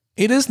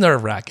 It is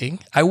nerve-wracking.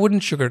 I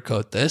wouldn't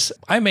sugarcoat this.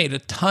 I made a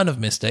ton of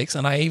mistakes,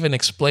 and I even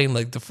explained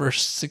like the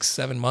first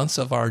 6-7 months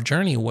of our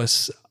journey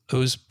was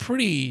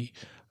pretty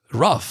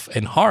rough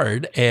and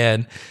hard,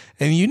 and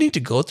you need to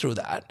go through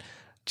that.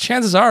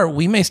 Chances are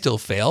we may still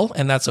fail,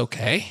 and that's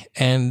okay.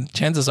 And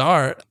chances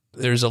are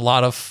there's a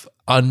lot of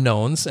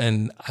unknowns,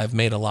 and I've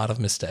made a lot of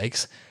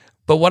mistakes.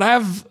 But what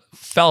I've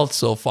felt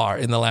so far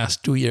in the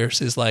last 2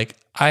 years is like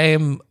I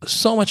am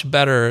so much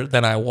better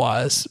than I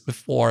was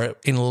before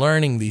in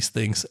learning these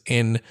things,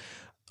 in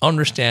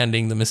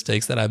understanding the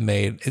mistakes that I've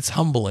made. It's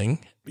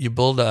humbling. You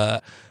build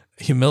a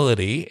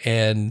humility,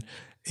 and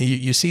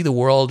you see the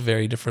world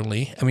very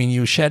differently. I mean,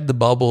 you shed the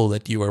bubble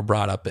that you were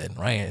brought up in,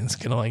 right? And it's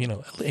kind of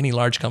like, any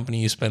large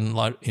company you spend,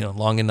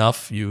 long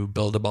enough, you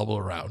build a bubble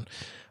around.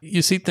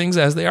 You see things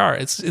as they are.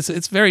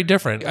 It's very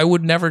different. I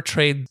would never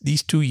trade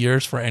these 2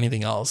 years for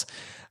anything else.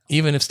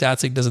 Even if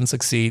Statsig doesn't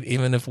succeed,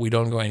 even if we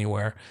don't go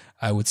anywhere,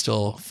 I would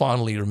still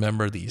fondly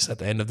remember these. At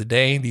the end of the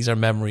day, these are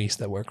memories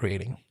that we're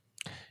creating.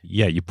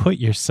 Yeah, you put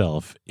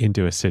yourself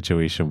into a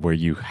situation where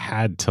you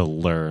had to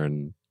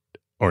learn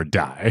or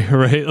die,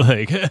 right?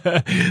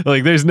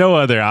 Like there's no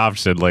other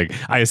option. Like,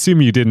 I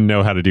assume you didn't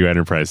know how to do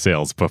enterprise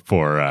sales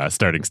before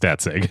starting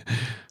Statsig.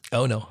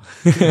 Oh, no.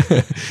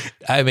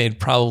 I made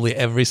probably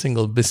every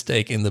single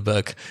mistake in the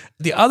book.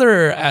 The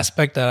other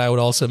aspect that I would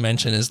also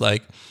mention is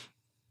like,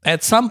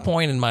 at some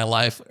point in my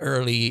life,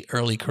 early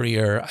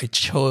career, I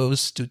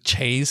chose to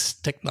chase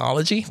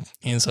technology.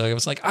 And so I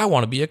was like, I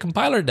want to be a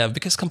compiler dev,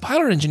 because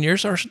compiler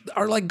engineers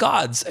are like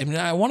gods. I mean,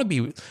 I want to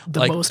be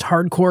the most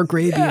hardcore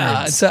graveyards.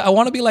 Yeah, so I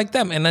want to be like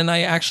them. And then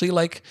I actually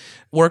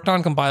worked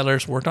on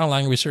compilers, worked on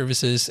language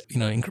services,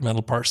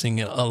 incremental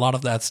parsing, a lot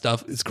of that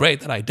stuff. It's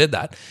great that I did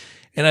that.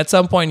 And at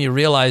some point you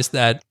realize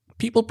that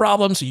people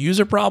problems,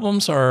 user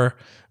problems are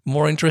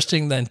more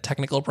interesting than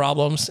technical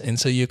problems. And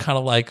so you kind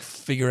of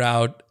figure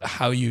out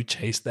how you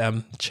chase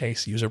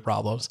user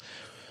problems.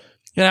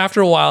 And after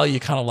a while, you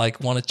kind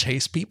of want to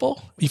chase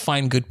people. You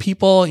find good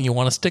people, and you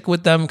want to stick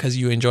with them because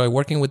you enjoy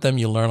working with them.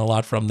 You learn a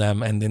lot from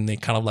them, and then they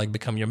kind of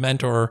become your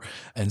mentor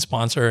and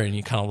sponsor, and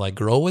you kind of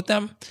grow with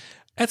them.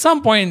 At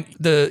some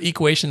point, the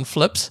equation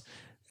flips.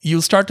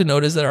 You'll start to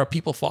notice there are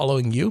people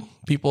following you,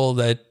 people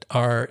that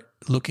are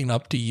looking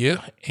up to you.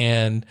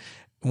 And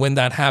when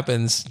that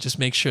happens, just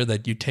make sure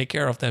that you take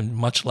care of them,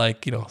 much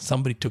like,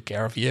 somebody took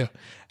care of you.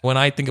 When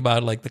I think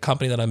about the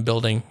company that I'm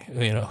building,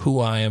 who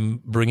I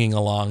am bringing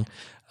along,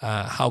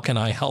 how can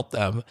I help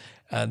them?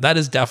 That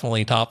is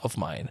definitely top of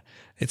mind.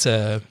 It's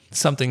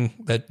something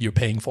that you're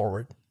paying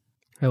forward.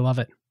 I love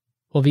it.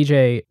 Well,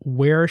 Vijaye,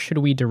 where should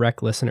we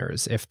direct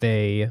listeners if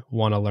they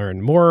want to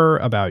learn more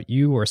about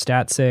you or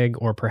Statsig,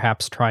 or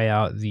perhaps try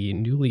out the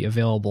newly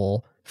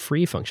available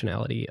free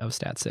functionality of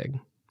Statsig?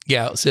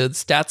 Yeah, so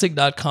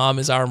Statsig.com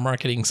is our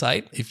marketing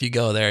site. If you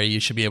go there, you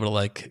should be able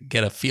to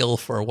get a feel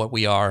for what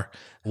we are,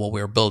 what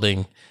we're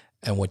building,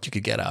 and what you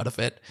could get out of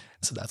it.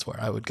 So that's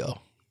where I would go.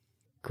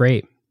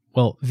 Great.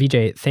 Well,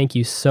 Vijaye, thank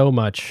you so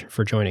much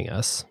for joining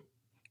us.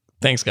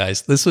 Thanks,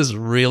 guys. This was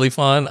really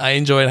fun. I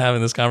enjoyed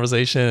having this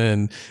conversation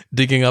and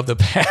digging up the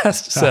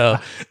past. So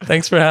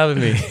thanks for having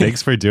me.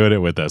 Thanks for doing it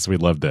with us. We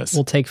love this.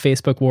 We'll take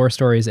Facebook war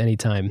stories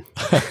anytime.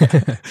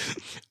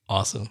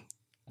 Awesome.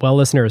 Well,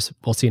 listeners,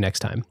 we'll see you next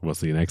time. We'll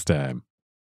see you next time.